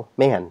well.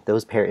 Man,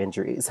 those pair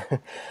injuries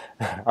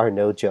are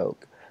no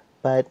joke.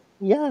 But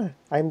yeah,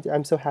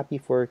 I'm so happy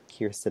for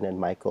Kirsten and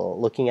Michael.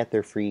 Looking at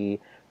their free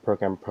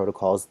program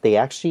protocols, they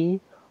actually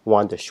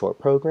won the short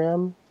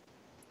program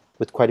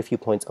with quite a few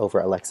points over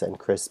Alexa and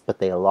Chris, but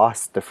they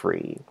lost the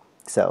free.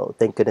 So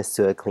thank goodness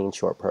to a clean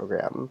short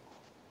program.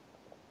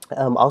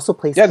 Also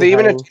placed Yeah, they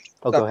even behind. attempted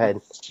Oh, go some.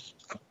 ahead.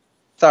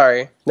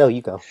 Sorry. No,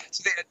 you go.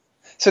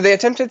 So they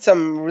attempted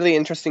some really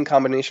interesting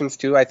combinations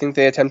too. I think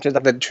they attempted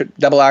like the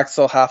double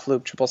axel, half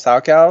loop, triple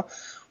salchow,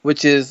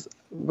 which is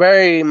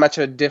very much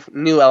a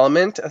new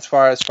element as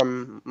far as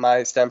from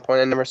my standpoint.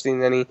 I've never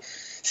seen any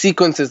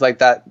sequences like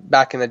that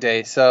back in the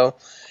day. So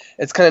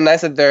it's kind of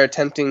nice that they're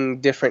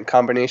attempting different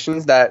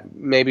combinations that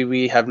maybe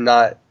we have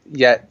not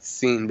yet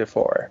seen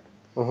before.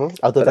 Although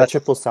But that that's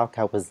triple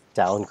Salchow was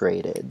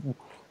downgraded.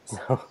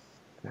 So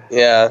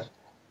yeah.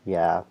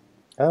 Yeah.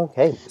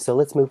 Okay, so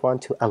let's move on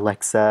to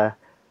Alexa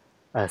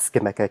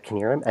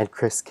Scimeca-Knierim and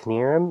Chris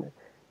Knierim,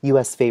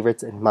 U.S.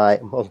 favorites and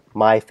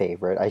my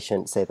favorite. I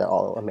shouldn't say that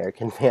all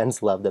American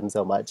fans love them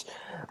so much,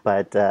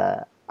 but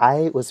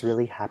I was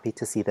really happy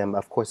to see them.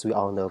 Of course, we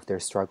all know of their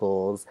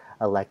struggles.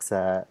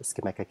 Alexa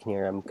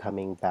Scimeca-Knierim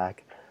coming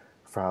back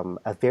from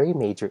a very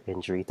major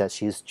injury that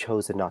she's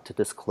chosen not to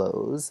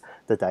disclose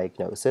the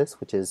diagnosis,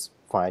 which is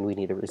fine. We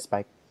need to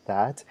respect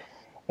that.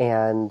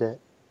 And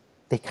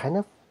they kind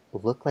of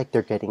look like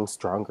they're getting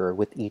stronger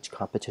with each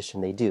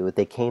competition they do.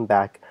 They came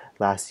back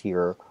last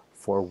year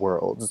for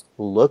Worlds,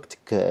 looked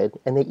good,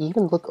 and they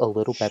even look a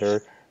little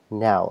better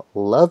now.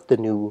 Love the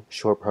new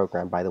short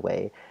program, by the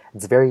way.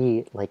 It's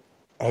very like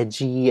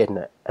edgy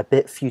and a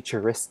bit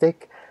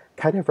futuristic,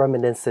 kind of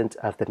reminiscent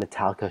of the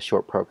Metallica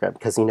short program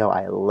because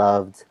I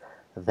loved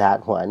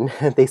that one.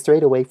 They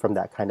strayed away from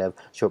that kind of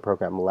short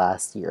program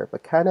last year,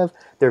 but kind of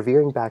they're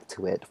veering back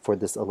to it for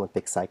this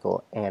Olympic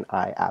cycle, and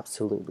I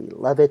absolutely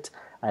love it.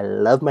 I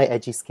love my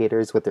edgy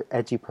skaters with their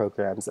edgy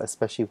programs,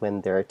 especially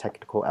when their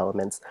technical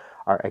elements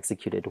are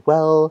executed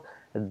well.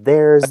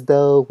 Theirs,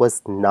 though,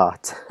 was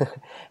not.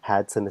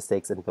 Had some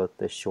mistakes in both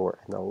the short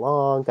and the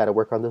long. Got to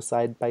work on those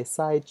side by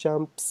side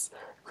jumps.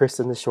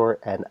 Kirsten in the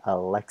short and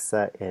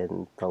Alexa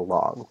in the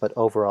long. But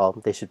overall,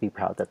 they should be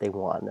proud that they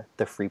won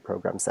the free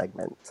program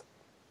segment.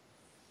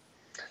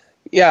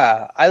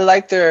 Yeah, I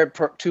like their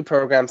two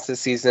programs this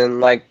season,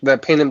 like the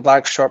Paint and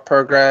Black short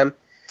program.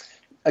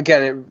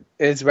 Again,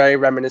 it is very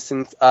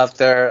reminiscent of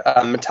their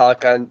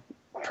Metallica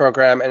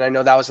program, and I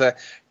know that was a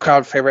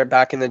crowd favorite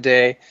back in the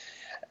day.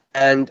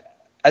 And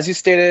as you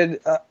stated,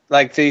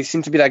 like they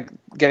seem to be like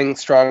getting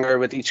stronger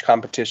with each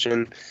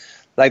competition.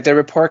 Like the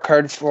report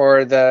card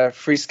for the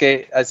free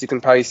skate, as you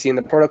can probably see in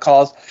the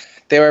protocols,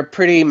 they were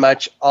pretty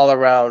much all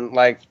around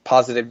like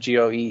positive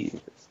GOE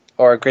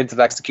or grids of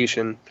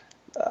execution.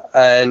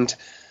 And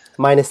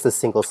minus the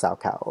single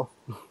Salchow.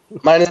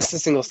 Minus the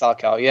single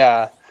Salchow,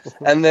 yeah.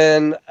 And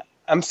then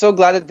I'm so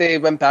glad that they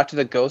went back to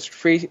the Ghost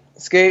free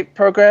skate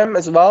program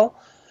as well,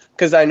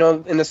 because I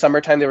know in the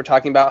summertime they were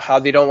talking about how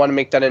they don't want to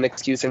make that an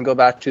excuse and go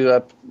back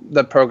to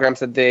the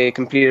programs that they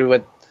competed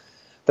with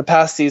the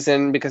past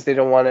season because they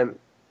don't want to,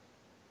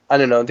 I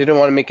don't know, they don't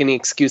want to make any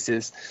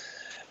excuses.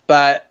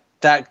 But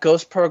that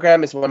Ghost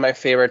program is one of my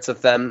favorites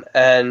of them,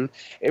 and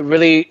it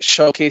really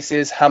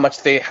showcases how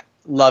much they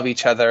love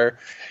each other.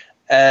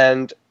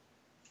 And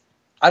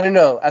I don't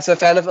know, as a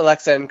fan of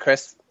Alexa and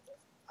Chris,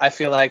 I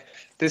feel like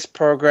this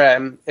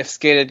program, if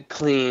skated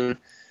clean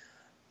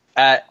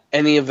at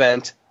any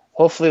event,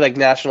 hopefully like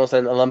nationals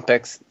and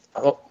Olympics,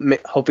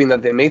 hoping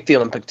that they make the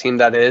Olympic team,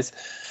 that is,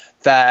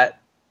 that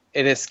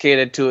it is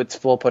skated to its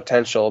full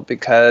potential,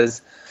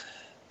 because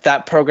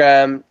that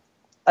program,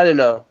 I don't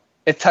know,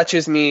 it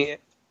touches me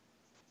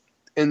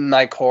in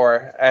my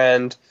core,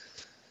 and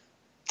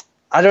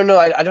I don't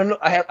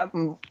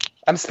know,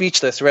 I'm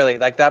speechless, really.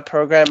 Like, that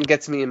program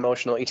gets me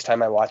emotional each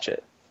time I watch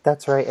it.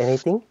 That's right, and I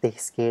think they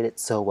skate it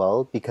so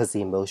well because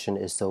the emotion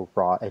is so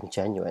raw and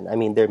genuine. I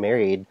mean, they're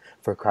married,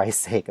 for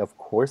Christ's sake. Of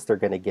course they're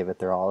going to give it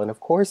their all, and of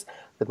course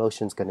the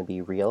emotion's going to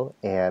be real,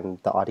 and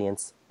the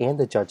audience and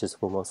the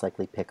judges will most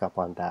likely pick up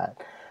on that.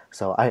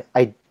 So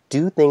I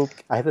do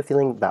think, I have a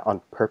feeling that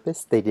on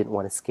purpose they didn't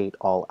want to skate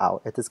all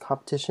out at this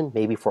competition,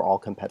 maybe for all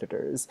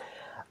competitors.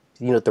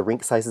 The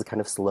rink size is kind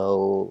of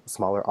slow,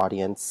 smaller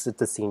audience.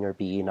 It's a senior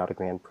B, not a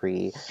Grand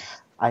Prix.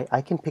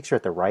 I can picture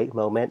at the right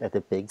moment at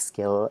the big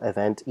scale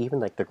event, even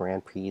like the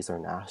Grand Prix or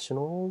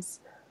Nationals.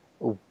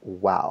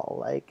 Wow,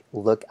 like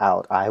look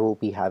out. I will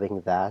be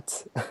having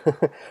that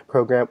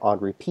program on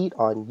repeat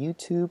on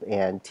YouTube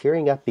and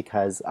tearing up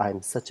because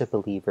I'm such a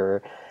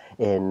believer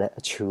in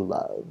true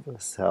love.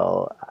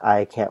 So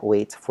I can't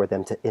wait for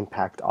them to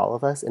impact all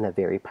of us in a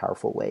very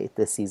powerful way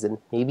this season,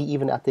 maybe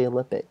even at the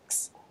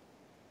Olympics.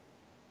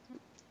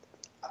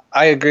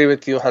 I agree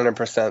with you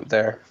 100%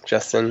 there,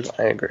 Justin.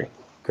 I agree.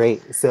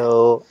 Great.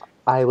 So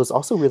I was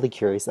also really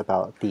curious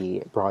about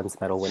the bronze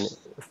medal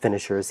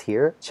finishers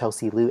here,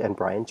 Chelsea Liu and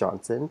Brian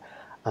Johnson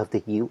of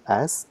the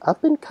U.S.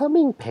 Up and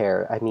coming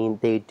pair. I mean,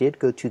 they did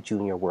go to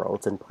Junior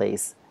Worlds and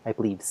place, I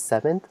believe,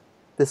 7th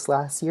this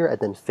last year and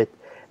then 5th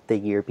the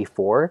year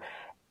before.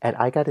 And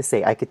I got to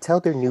say, I could tell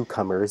they're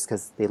newcomers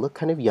because they look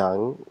kind of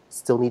young,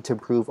 still need to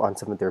improve on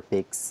some of their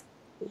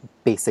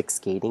basic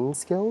skating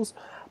skills.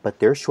 But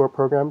their short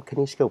program,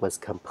 Kanishka, was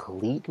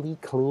completely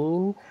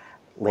clean.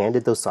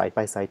 Landed those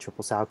side-by-side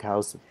triple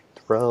Salchows,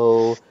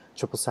 throw,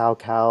 triple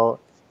Salchow,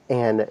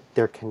 and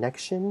their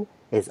connection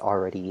is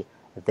already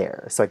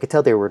there. So I could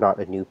tell they were not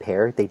a new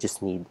pair. They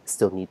just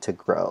still need to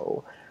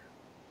grow.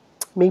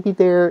 Maybe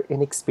their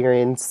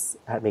inexperience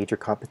at major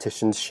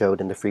competitions showed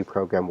in the free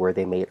program where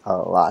they made a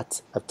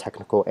lot of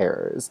technical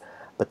errors.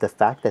 But the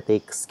fact that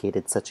they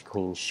skated such a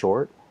clean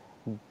short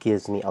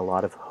gives me a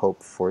lot of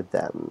hope for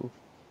them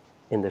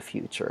in the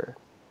future.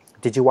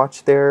 Did you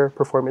watch their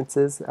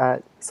performances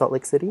at Salt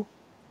Lake City?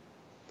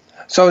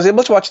 So I was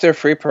able to watch their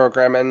free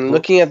program, and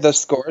looking at the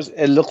scores,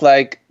 it looked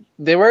like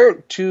they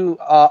weren't too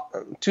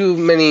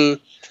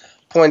many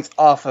points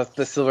off of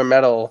the silver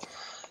medal.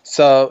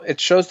 So it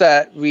shows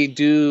that we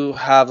do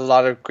have a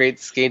lot of great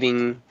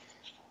skating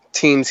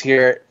teams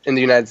here in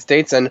the United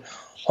States, and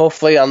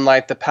hopefully,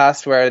 unlike the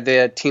past where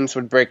the teams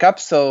would break up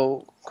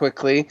so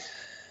quickly,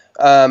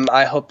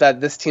 I hope that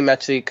this team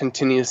actually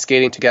continues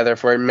skating together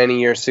for many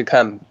years to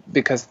come,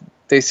 because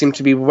they seem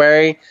to be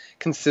very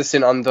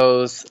consistent on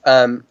those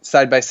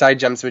side-by-side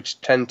jumps,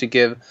 which tend to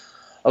give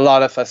a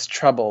lot of us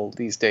trouble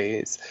these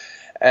days.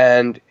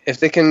 And if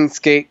they can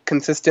skate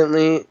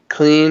consistently,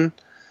 clean,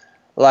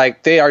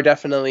 like, they are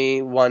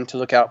definitely one to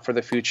look out for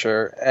the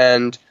future.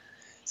 And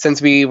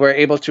since we were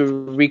able to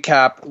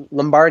recap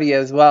Lombardy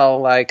as well,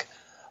 like,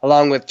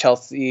 along with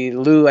Chelsea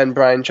Liu and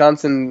Brian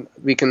Johnson,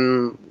 we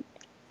can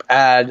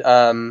add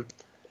Deanna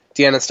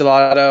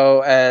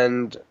Stellato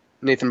and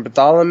Nathan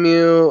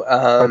Bartholomew.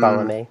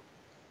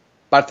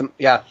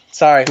 Bartholomew.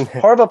 Sorry.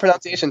 Horrible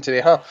pronunciation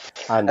today, huh?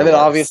 And then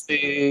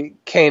obviously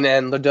Kane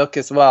and Leduc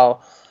as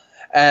well.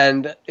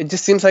 And it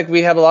just seems like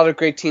we have a lot of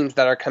great teams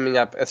that are coming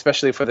up,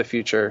 especially for the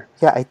future.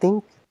 Yeah, I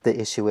think the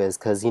issue is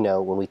because,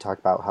 when we talk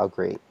about how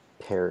great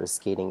pairs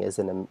skating is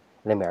in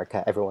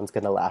America, everyone's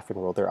going to laugh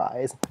and roll their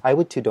eyes. I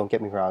would too, don't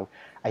get me wrong.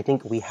 I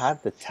think we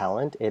have the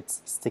talent.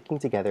 It's sticking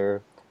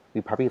together.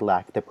 We probably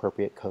lack the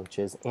appropriate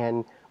coaches,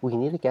 and we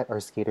need to get our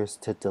skaters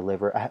to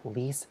deliver at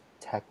least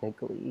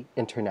technically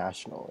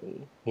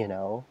internationally.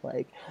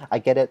 Like, I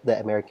get it, the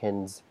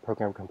Americans'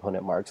 program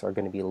component marks are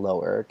going to be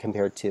lower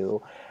compared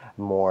to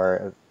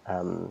more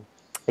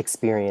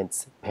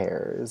experienced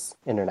pairs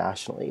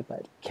internationally,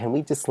 but can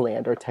we just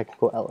land our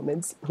technical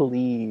elements,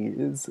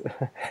 please?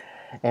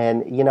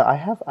 And I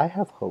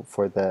have hope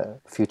for the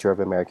future of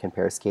American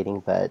pair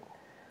skating, but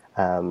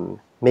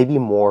maybe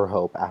more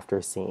hope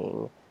after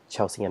seeing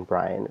Chelsea and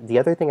Brian. The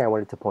other thing I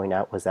wanted to point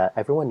out was that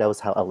everyone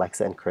knows how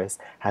Alexa and Chris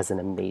has an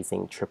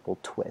amazing triple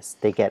twist.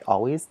 They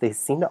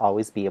seem to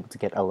always be able to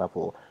get a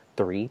level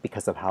 3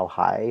 because of how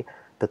high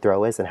the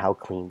throw is and how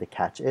clean the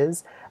catch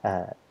is.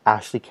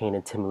 Ashley Kane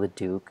and Tim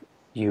LeDuc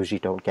usually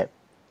don't get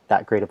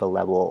that great of a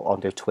level on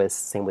their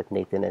twists, same with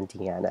Nathan and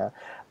Deanna.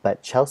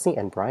 But Chelsea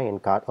and Brian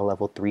got a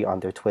level 3 on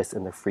their twist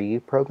in the free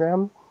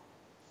program.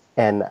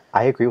 And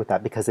I agree with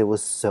that because it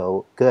was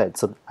so good.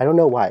 So I don't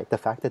know why. The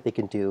fact that they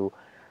can do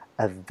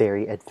a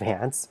very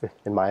advanced,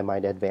 in my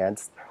mind,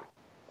 advanced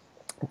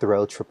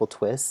throw triple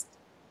twist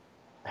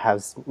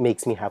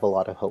makes me have a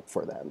lot of hope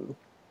for them.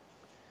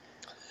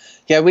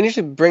 Yeah, we need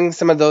to bring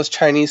some of those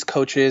Chinese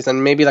coaches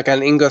and maybe like an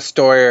Ingo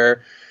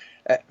Steuer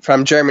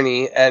from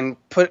Germany and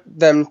put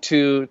them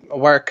to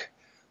work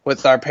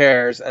with our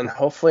pairs, and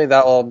hopefully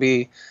that will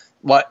be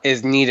what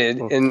is needed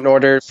in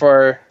order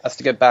for us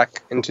to get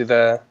back into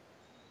the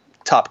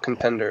top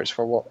contenders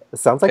for what. It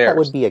sounds like pairs. That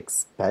would be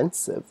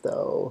expensive,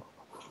 though.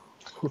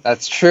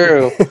 That's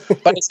true.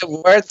 But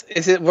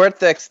is it worth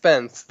the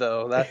expense,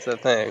 though? That's the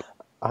thing.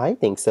 I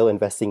think so,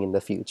 investing in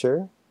the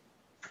future.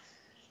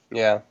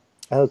 Yeah.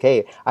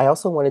 Okay. I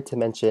also wanted to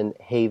mention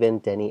Haven,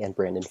 Denny, and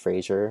Brandon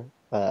Fraser,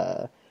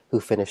 who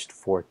finished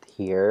 4th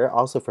here,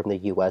 also from the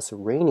U.S.,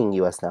 reigning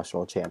U.S.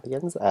 national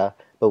champions.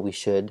 But we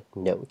should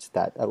note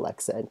that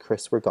Alexa and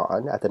Chris were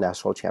gone at the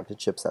national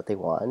championships that they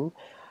won.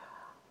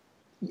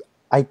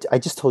 I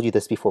just told you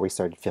this before we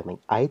started filming.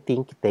 I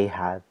think they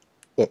have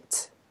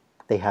it.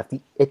 They have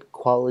the it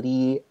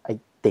quality,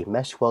 they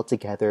mesh well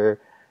together,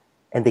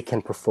 and they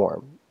can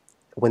perform.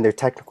 When their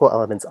technical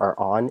elements are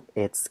on,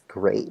 it's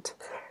great.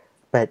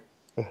 But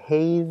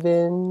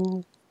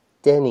Haven,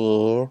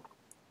 Denny,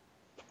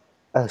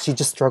 she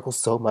just struggles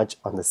so much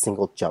on the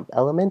single jump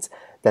element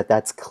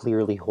that's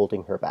clearly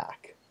holding her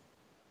back.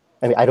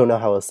 I mean, I don't know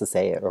how else to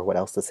say it or what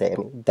else to say. I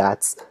mean,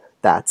 that's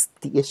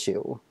the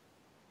issue.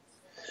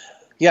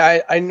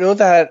 Yeah, I know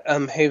that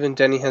Haven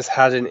Denny has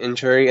had an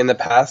injury in the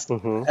past,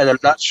 and I'm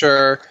not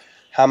sure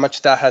how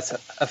much that has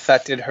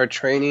affected her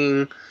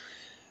training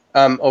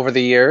over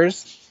the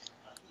years.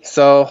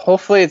 So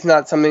hopefully it's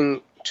not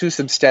something too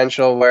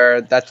substantial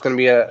where that's going to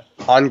be an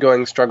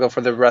ongoing struggle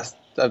for the rest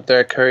of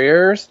their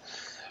careers.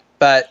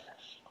 But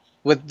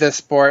with the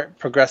sport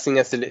progressing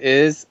as it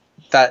is,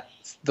 that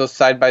those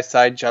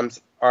side-by-side jumps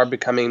are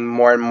becoming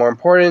more and more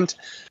important,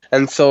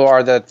 and so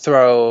are the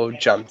throw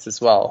jumps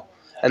as well.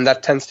 And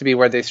that tends to be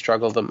where they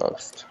struggle the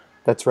most.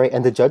 That's right.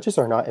 And the judges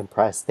are not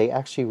impressed. They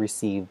actually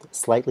received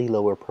slightly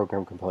lower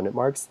program component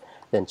marks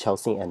than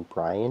Chelsea and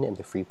Brian in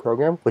the free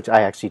program, which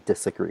I actually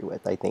disagree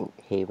with. I think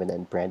Haven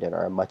and Brandon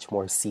are a much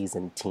more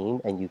seasoned team,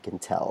 and you can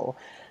tell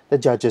the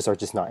judges are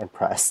just not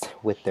impressed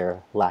with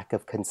their lack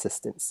of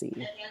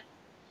consistency.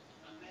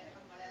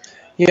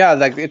 Yeah,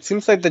 like it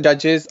seems like the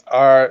judges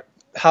are,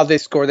 how they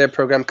score their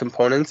program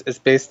components is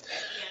based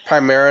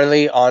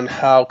primarily on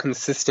how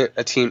consistent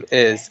a team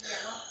is.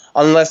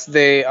 Unless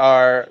they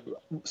are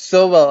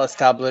so well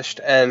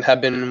established and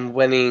have been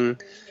winning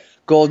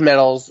gold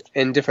medals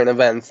in different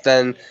events,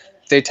 then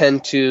they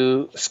tend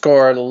to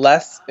score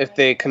less if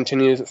they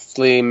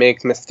continuously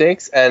make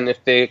mistakes, and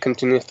if they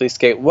continuously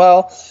skate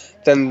well,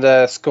 then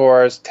the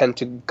scores tend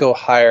to go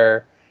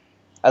higher,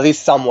 at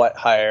least somewhat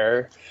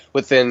higher,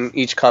 within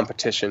each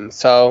competition.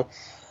 So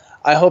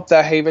I hope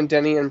that Haven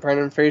Denny and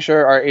Brendan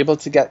Fraser are able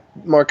to get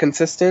more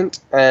consistent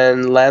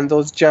and land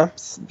those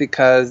jumps,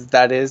 because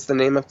that is the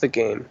name of the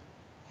game.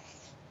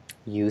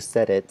 You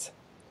said it.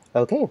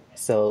 Okay,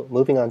 so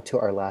moving on to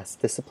our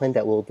last discipline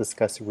that we'll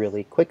discuss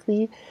really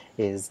quickly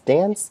is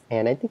dance.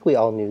 And I think we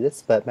all knew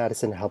this, but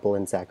Madison Hubbell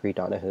and Zachary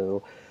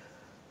Donohue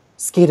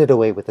skated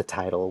away with the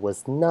title.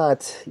 Was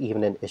not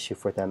even an issue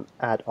for them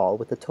at all,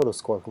 with a total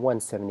score of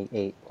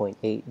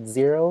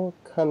 178.80.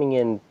 Coming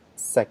in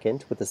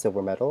second with the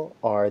silver medal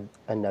are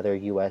another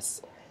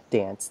U.S.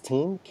 dance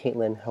team,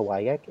 Caitlin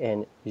Hawayak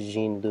and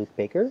Jean-Luc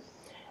Baker.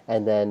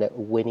 And then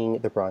winning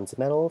the bronze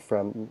medal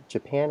from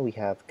Japan, we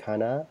have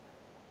Kana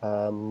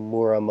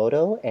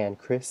Muramoto and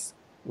Chris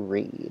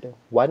Reed.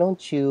 Why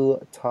don't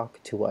you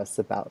talk to us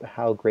about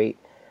how great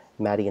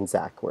Maddie and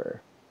Zach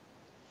were?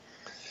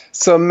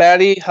 So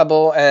Maddie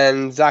Hubbell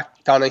and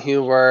Zach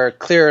Donohue were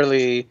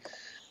clearly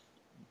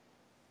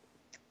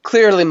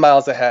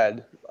miles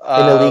ahead.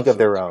 In a league of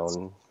their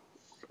own.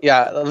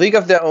 Yeah, a league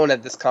of their own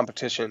at this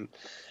competition.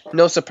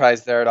 No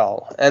surprise there at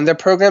all. And their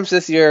programs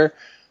this year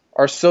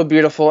are so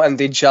beautiful, and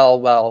they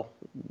gel well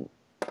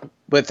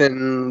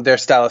within their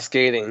style of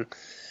skating.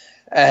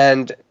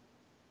 And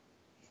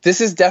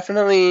this is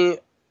definitely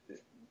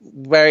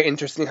very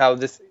interesting how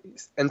this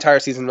entire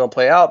season will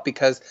play out,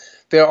 because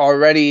they're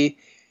already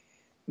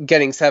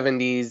getting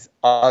 70s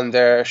on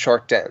their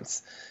short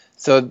dance.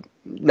 So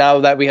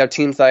now that we have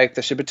teams like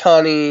the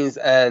Shibutanis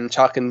and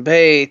Chalk and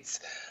Bates,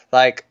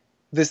 like,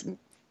 this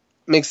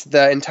makes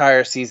the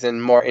entire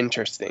season more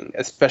interesting,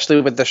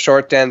 especially with the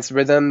short dance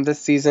rhythm this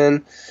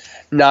season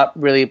not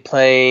really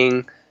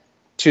playing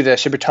to the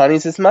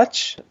Shibutanis as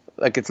much.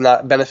 Like, it's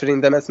not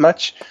benefiting them as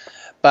much.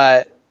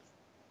 But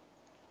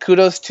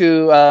kudos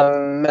to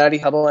Maddie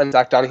Hubbell and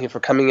Zach Donohue for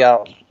coming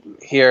out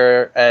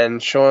here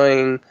and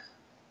showing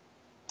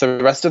the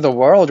rest of the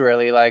world,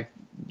 really, like,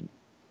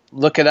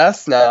 look at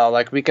us now.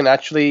 Like, we can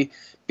actually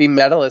be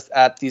medalists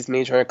at these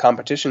major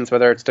competitions,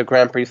 whether it's the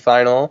Grand Prix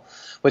final,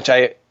 which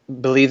I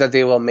believe that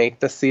they will make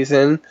this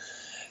season.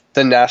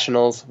 The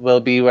Nationals will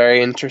be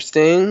very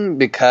interesting,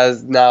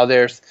 because now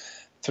there's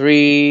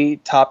 3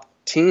 top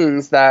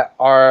teams that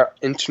are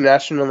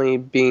internationally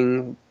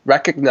being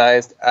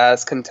recognized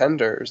as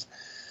contenders.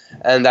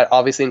 And that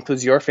obviously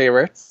includes your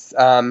favorites,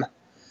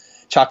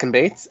 Chalk and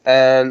Bates,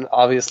 and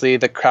obviously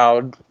the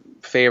crowd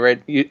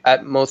favorite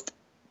at most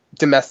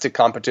domestic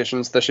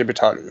competitions, the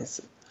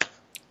Shibutanis.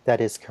 That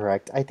is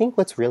correct. I think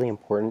what's really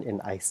important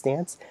in ice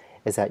dance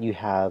is that you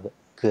have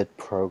good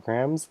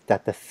programs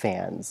that the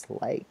fans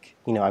like.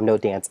 You know, I'm no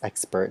dance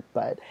expert,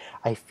 but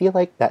I feel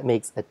like that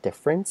makes a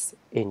difference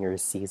in your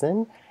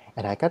season.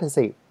 And I gotta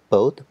say,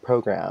 both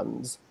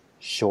programs,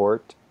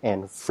 short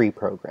and free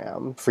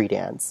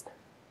dance,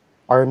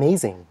 are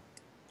amazing.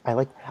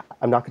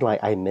 I'm not gonna lie,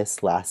 I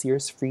missed last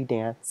year's free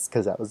dance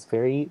because that was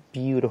very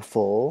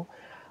beautiful.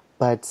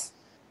 But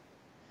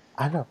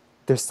I don't know,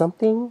 there's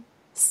something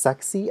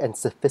sexy and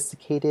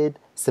sophisticated,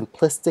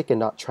 simplistic, and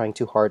not trying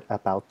too hard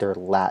about their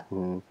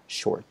Latin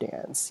short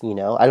dance, you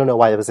know? I don't know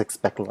why I was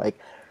expecting like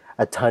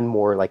a ton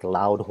more like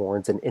loud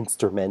horns and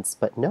instruments,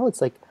 but no,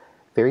 it's like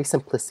very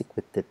simplistic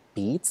with the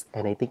beats,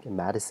 and I think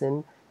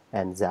Madison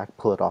and Zach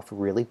pull it off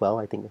really well.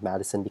 I think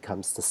Madison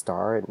becomes the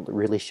star and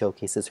really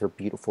showcases her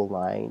beautiful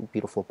line,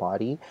 beautiful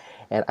body.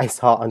 And I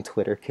saw on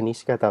Twitter,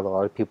 Kanishka, that a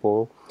lot of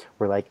people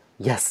were like,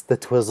 yes, the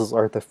twizzles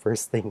are the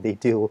first thing they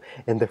do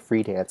in the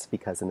free dance,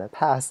 because in the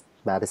past,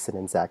 Madison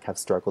and Zach have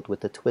struggled with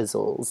the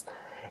twizzles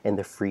in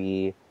the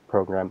free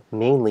program,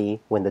 mainly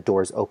when the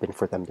doors open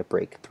for them to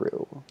break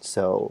through.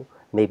 So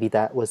maybe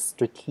that was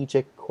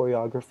strategic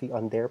choreography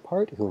on their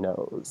part, who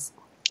knows?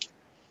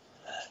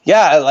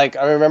 Yeah, like,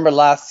 I remember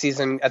last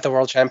season at the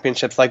World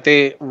Championships, like,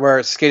 they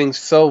were skating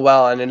so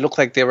well, and it looked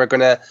like they were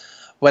going to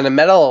win a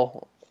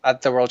medal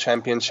at the World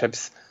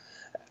Championships,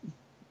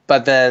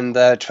 but then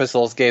the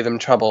twizzles gave them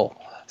trouble.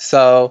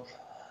 So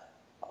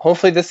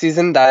hopefully this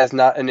season that is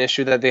not an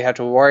issue that they have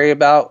to worry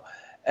about.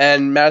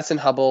 And Madison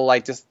Hubbell,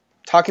 like, just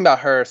talking about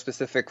her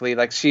specifically,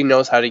 like, she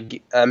knows how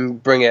to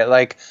bring it.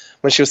 Like,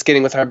 when she was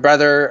skating with her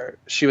brother,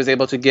 she was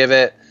able to give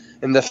it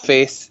in the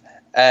face,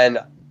 and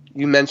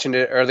you mentioned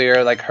it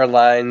earlier, like, her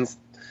lines,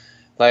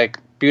 like,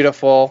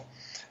 beautiful.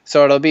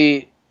 So it'll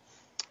be,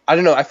 I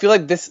don't know, I feel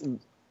like this,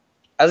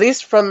 at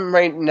least from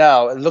right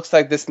now, it looks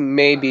like this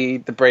may be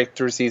the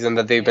breakthrough season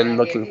that they've been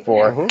looking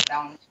for.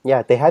 Mm-hmm.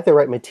 Yeah, they had the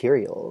right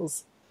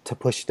materials to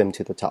push them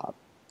to the top.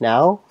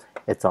 Now,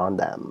 it's on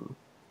them.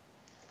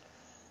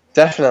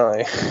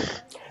 Definitely.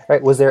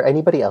 Right, was there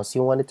anybody else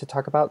you wanted to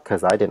talk about?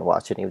 Because I didn't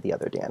watch any of the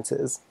other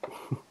dances.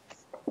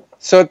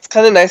 So it's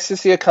kind of nice to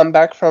see a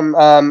comeback from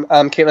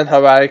Caitlin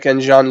Hawaik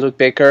and Jean-Luc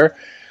Baker.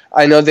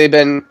 I know they've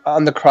been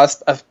on the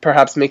cusp of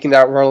perhaps making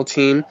that world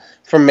team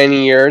for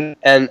many years,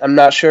 and I'm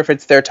not sure if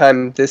it's their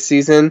time this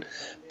season,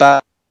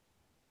 but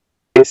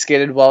they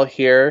skated well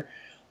here,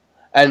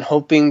 and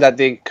hoping that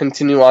they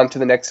continue on to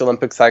the next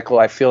Olympic cycle.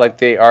 I feel like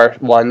they are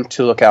one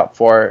to look out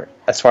for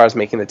as far as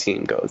making the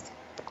team goes.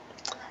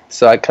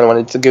 So I kind of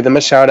wanted to give them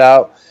a shout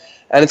out,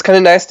 and it's kind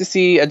of nice to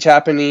see a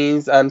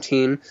Japanese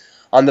team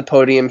on the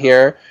podium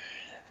here.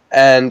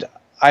 and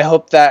I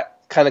hope that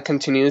kind of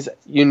continues.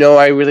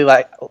 I really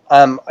like.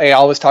 I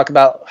always talk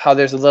about how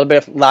there's a little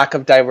bit of lack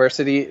of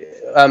diversity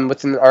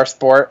within our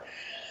sport,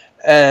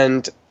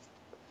 and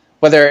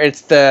whether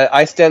it's the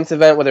ice dance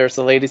event, whether it's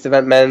the ladies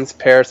event, men's,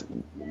 pairs,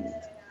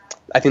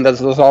 I think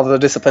those are all the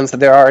disciplines that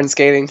there are in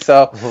skating.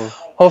 So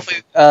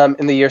hopefully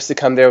in the years to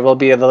come, there will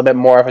be a little bit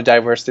more of a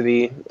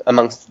diversity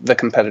amongst the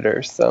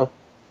competitors. So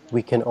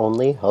We can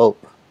only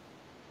hope.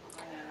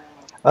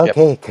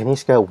 Okay,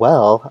 Kanishka,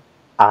 well,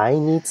 I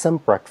need some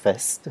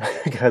breakfast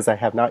because I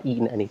have not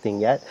eaten anything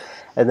yet.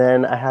 And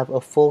then I have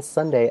a full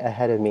Sunday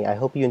ahead of me. I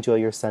hope you enjoy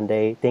your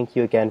Sunday. Thank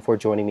you again for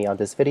joining me on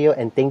this video,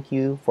 and thank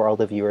you for all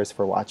the viewers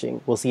for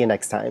watching. We'll see you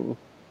next time.